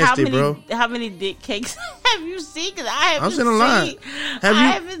 So nasty, how many dick cakes have you seen? Because I haven't I've seen a lot.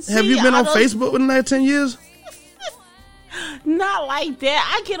 Have you been on Facebook in the last 10 years? Not like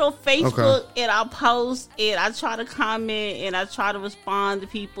that. I get on Facebook and I post and I try to comment and I try to respond to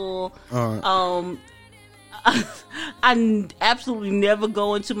people. I absolutely never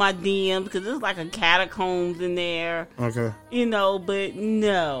go into my DM because there's like a catacombs in there. Okay. You know, but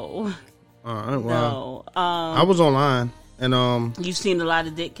no. No. I was online and you've seen a lot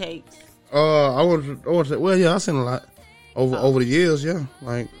of dick cakes? I would say, well, yeah, I've seen a lot over the years, yeah.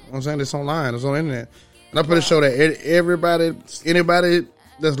 Like, I'm saying, it's online, it's on the internet. And I'm pretty sure that anybody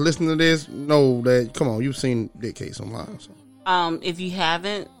that's listening to this know that, come on, you've seen dick cakes online. So. If you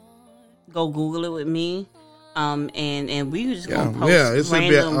haven't, go Google it with me. And we were just gonna post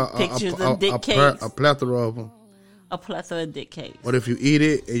random pictures of dick cakes. A plethora of them. A plethora of dick cakes. But if you eat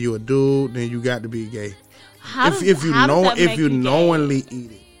it and you're a dude, then you got to be gay. If you knowingly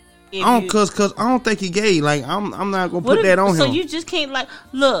eat it, cause I don't think you're gay. Like I'm not gonna put that on him. So you just can't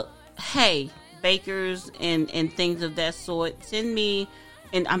look. Hey, bakers and things of that sort. Send me,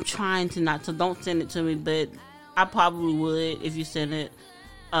 and I'm trying to not. So don't send it to me, but I probably would if you send it.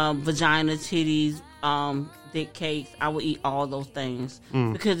 Vagina, titties, dick cakes. I would eat all those things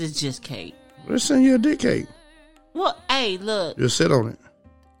because it's just cake. Let's send you a dick cake. Well, hey, look. Just sit on it.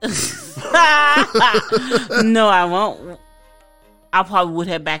 No, I won't. I probably would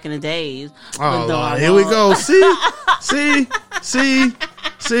have back in the days. Oh, no, here we go. See,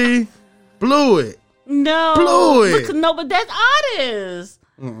 blew it. No, but that's honest.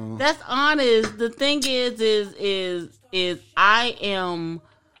 That's honest. The thing is I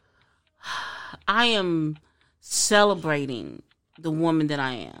am celebrating the woman that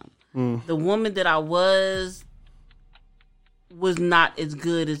I am. The woman that I was not as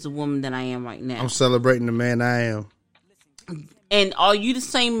good as the woman that I am right now. I'm celebrating the man I am. And are you the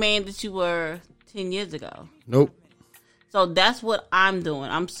same man that you were 10 years ago? Nope. So that's what I'm doing.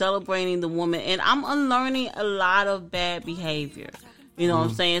 I'm celebrating the woman, and I'm unlearning a lot of bad behavior. You know what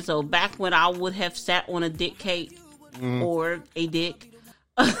I'm saying? So back when I would have sat on a dick cake or a dick,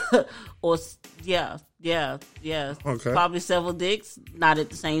 or probably several dicks, not at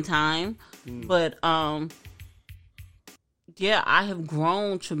the same time, but I have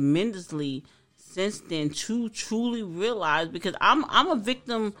grown tremendously since then to truly realize, because I'm a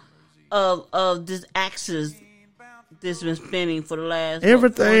victim of this axis that's been spinning for the last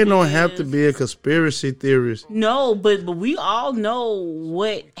everything don't have to be a conspiracy theorist. No, but we all know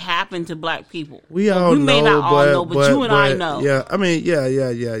what happened to black people. We may not all know, but you and I know. Yeah, I mean,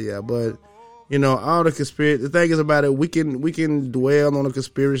 yeah. But you know, all the conspiracy. The thing is about it, we can dwell on the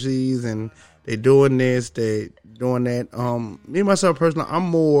conspiracies and they doing this, they doing that. Me myself personally, I'm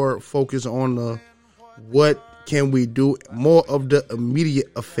more focused on the what can we do, more of the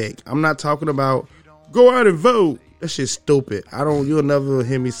immediate effect. I'm not talking about go out and vote. That shit's stupid. You'll never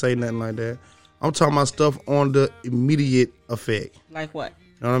hear me say nothing like that. I'm talking about stuff on the immediate effect. Like what? You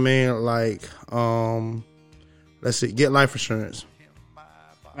know what I mean? Like, let's see, get life insurance.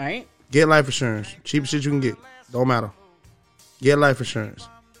 Right? Get life insurance. Cheapest shit you can get. Don't matter. Get life insurance.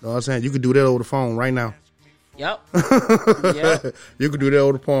 You know what I'm saying? You can do that over the phone right now. Yep. You can do that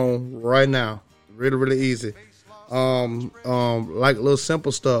over the phone right now. Really, really easy. Like little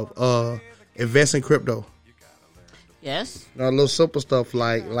simple stuff. Invest in crypto. Yes. Little simple stuff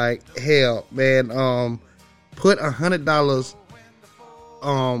like hell, man. Put $100.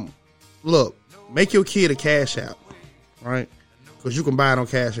 Look, make your kid a cash out, right? Because you can buy it on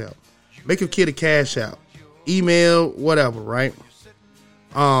Cash App. Make your kid a cash out, email, whatever, right?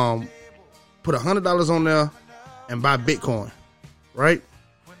 Put $100 on there and buy Bitcoin, right?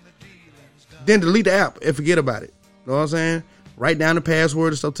 Then delete the app and forget about it. You know what I'm saying? Write down the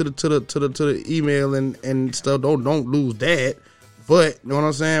password and stuff to the email and stuff. Don't lose that. But you know what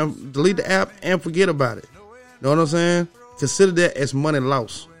I'm saying? Delete the app and forget about it. You know what I'm saying? Consider that as money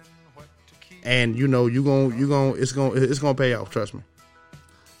lost. and you know it's gonna pay off. Trust me.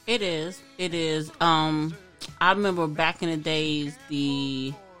 It is. I remember back in the days,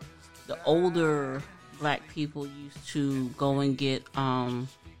 the older black people used to go and get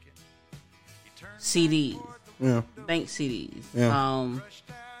CDs, bank CDs,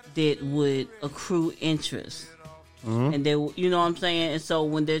 that would accrue interest, and they, you know what I'm saying. And so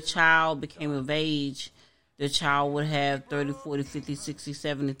when their child became of age, their child would have 30, 40, 50, 60,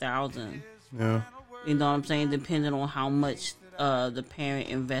 70,000. Yeah, you know what I'm saying, depending on how much the parent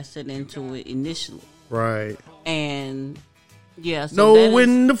invested into it initially. Right. And yeah, so know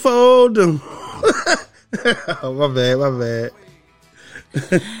when to fold them. Oh, my bad.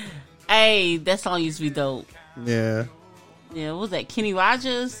 Hey, that song used to be dope. Yeah. Yeah, what was that, Kenny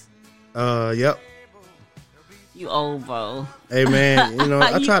Rogers? Yep. You old, bro. Hey, man, you know,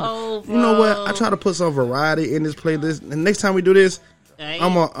 I try to, you know what? I try to put some variety in this playlist. And next time we do this, hey.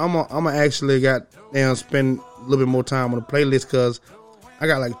 I'm actually spend a little bit more time on the playlist, because I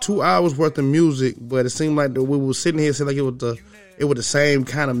got like 2 hours worth of music, but it seemed like we were sitting here, like it was the same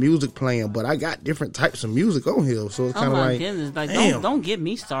kind of music playing, but I got different types of music on here, so it's kind of like, goodness, like damn. don't get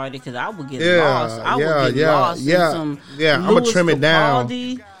me started, because I would get lost. I would get lost in some I'm gonna trim it down.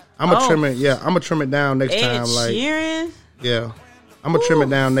 I'm gonna trim it down next Ed time. Like, Sheeran? yeah, I'm gonna trim it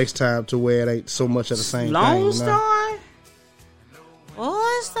down next time to where it ain't so much of the same Lone thing. You know? Star?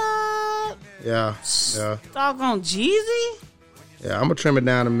 What's that? Yeah. Doggone Jeezy? Yeah, I'm gonna trim it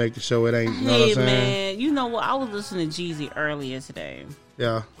down and make sure it ain't. You know what I'm saying? Man, you know what? I was listening to Jeezy earlier today.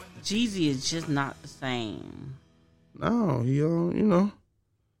 Yeah. Jeezy is just not the same. No, he you know,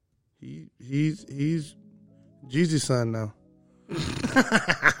 he's Jeezy's son now.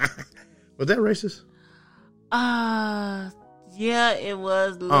 Was that racist? Yeah, it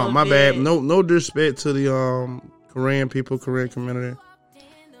was. Oh, my bad. No disrespect to the Korean people, Korean community.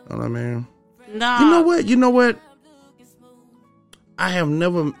 You know what I mean? Nah. You know what? I have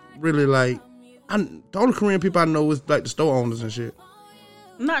never really the only Korean people I know is like the store owners and shit.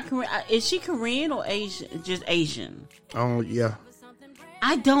 Not Korean. Is she Korean or Asian? Just Asian. Oh, yeah.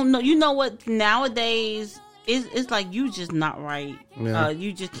 I don't know. You know what? Nowadays, it's like you just not right. Yeah.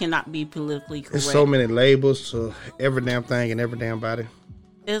 You just cannot be politically correct. There's so many labels to every damn thing and every damn body.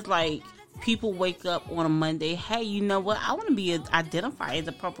 It's like people wake up on a Monday, hey, you know what? I want to be identified as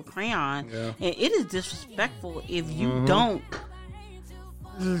a purple crayon. Yeah. And it is disrespectful if you don't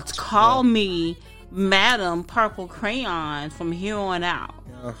call me Madam Purple Crayon from here on out.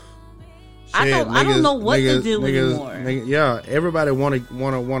 Yeah. I don't know what to do anymore. Yeah, everybody want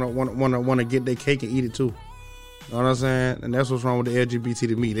to get their cake and eat it too. You know what I'm saying? And that's what's wrong with the LGBT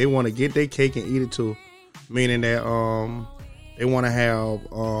to me. They want to get their cake and eat it too, meaning that they want to have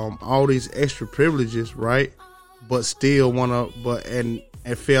all these extra privileges, right? But still want to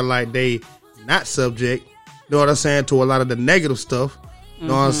and feel like they not subject. You know what I'm saying, to a lot of the negative stuff. You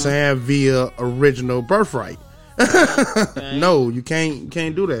know what I'm saying, via original birthright. Okay. No, you can't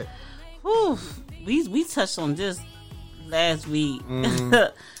do that. Whew. We touched on this last week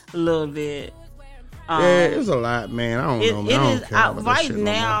a little bit. Yeah, it's a lot, man. I don't know. Man. I don't care about right shit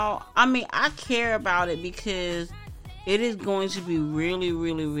now. No more. I mean, I care about it because it is going to be really,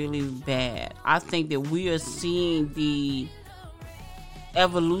 really, really bad. I think that we are seeing the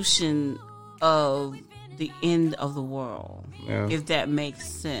evolution of the end of the world, if that makes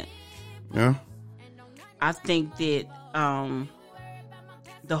sense. Yeah. I think that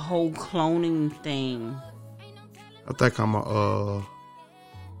the whole cloning thing. I think I'm gonna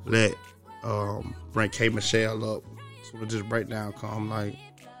let bring K Michelle up, so we'll just break down. Cause I'm like,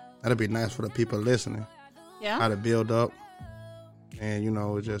 that'd be nice for the people listening. Yeah. How to build up,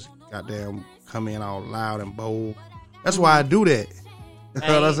 and just goddamn come in all loud and bold. That's why I do that. You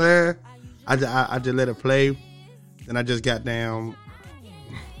know what I'm saying? I just let it play, then I just goddamn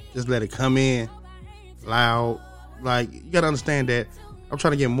just let it come in loud. Like, you gotta understand that I'm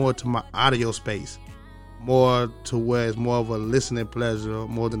trying to get more to my audio space, more to where it's more of a listening pleasure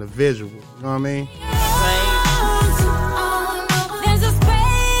more than a visual. You know what I mean?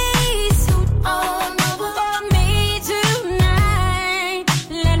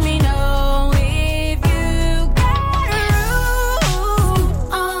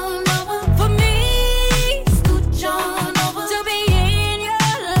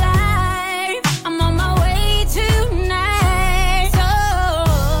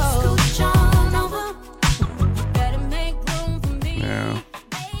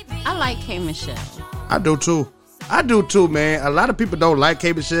 Michelle. I do too, man. A lot of people don't like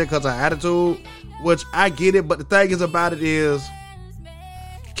K Michelle because of her attitude, which I get it, but the thing is about it is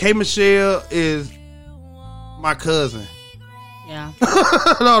K Michelle is my cousin. Yeah. You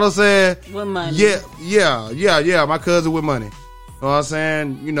know what I'm saying? With money. Yeah. My cousin with money. You know what I'm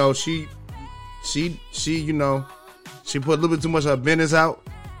saying? You know, she you know, she put a little bit too much of her business out.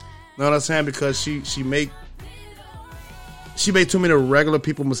 You know what I'm saying? Because she make too many regular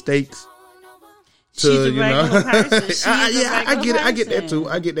people mistakes. She's a regular person. I get that too.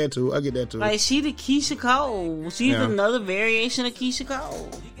 I get that too. Like, she the Keisha Cole. She's another variation of Keisha Cole.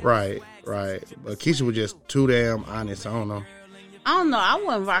 Right. But Keisha was just too damn honest. I don't know. I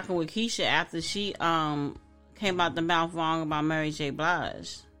wasn't rocking with Keisha after she came out the mouth wrong about Mary J.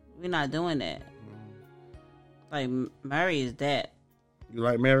 Blige. We're not doing that. Like, Mary is that. You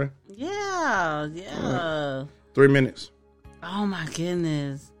like Mary? Yeah. 3 minutes. Oh my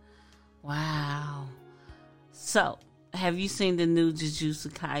goodness. Wow. So, have you seen the new Jujutsu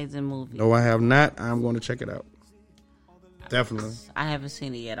Kaisen movie? No, I have not. I'm going to check it out. Definitely. I haven't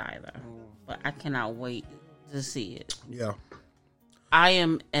seen it yet either. But I cannot wait to see it. Yeah. I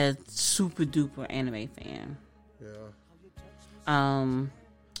am a super duper anime fan. Yeah. I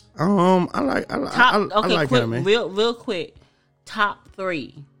like anime. Real quick. Top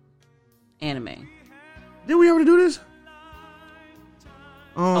 3 anime. Did we ever do this?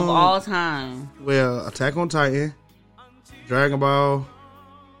 Of all time. Well, Attack on Titan, Dragon Ball,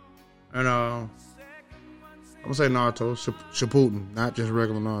 and I'm gonna say Naruto Shippuden, not just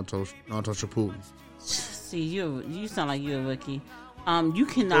regular Naruto Shippuden. See, you sound like you're a rookie. You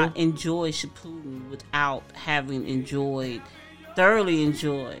cannot enjoy Shippuden without having thoroughly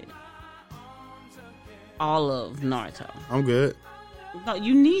enjoyed all of Naruto. I'm good. No,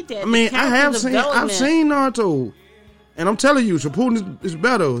 you need that. I mean, I've seen Naruto. And I'm telling you, Shippuden is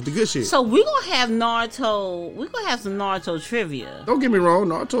better. It's the good shit. So we're gonna have Naruto. We're gonna have some Naruto trivia. Don't get me wrong,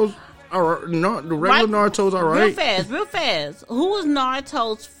 Naruto's alright. The regular Naruto's alright. Real fast. Who was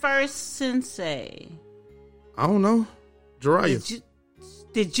Naruto's first sensei? I don't know. Jiraiya.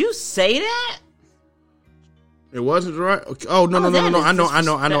 Did you say that? It wasn't Jiraiya. Okay. Oh no.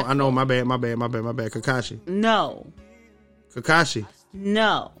 I know. My bad. Kakashi. No. Kakashi.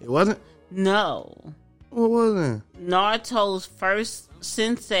 No. It wasn't. No. What was it? Naruto's first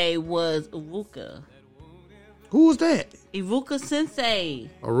sensei was Iruka. Who was that? Iruka sensei.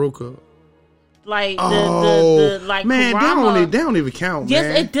 Iruka. Like the like man, Kurama. they don't even count. Yes,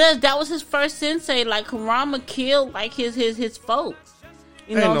 man. it does. That was his first sensei. Like, Kurama killed like his folks.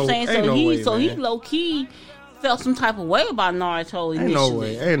 You know what I'm saying? So he low key felt some type of way about Naruto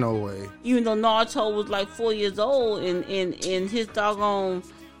initially. Ain't no way. Even though Naruto was like 4 years old, and his doggone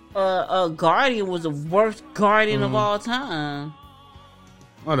guardian was the worst guardian of all time.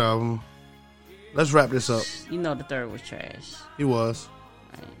 Whatever. Let's wrap this up. You know the third was trash. He was.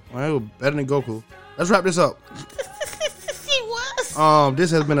 Right. Well, he was better than Goku. Let's wrap this up. He was.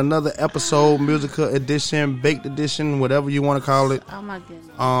 This has been another episode, musical edition, baked edition, whatever you want to call it. Oh my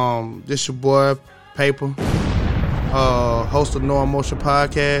goodness. This your boy Paper, host of No Emotion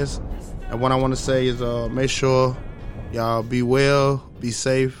Podcast, and what I want to say is make sure y'all be well, be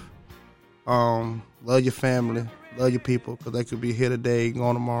safe, love your family, love your people, because they could be here today,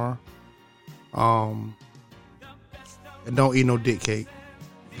 gone tomorrow, and don't eat no dick cake.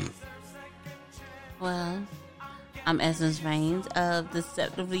 Well, I'm Essence Reigns of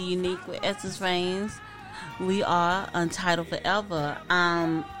Deceptively Unique with Essence Reigns. We are Untitled Forever.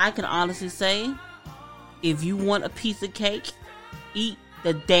 I can honestly say, if you want a piece of cake, eat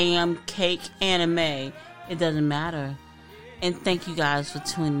the damn cake anime. It doesn't matter. And thank you guys for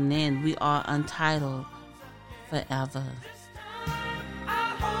tuning in. We are Untitled Forever.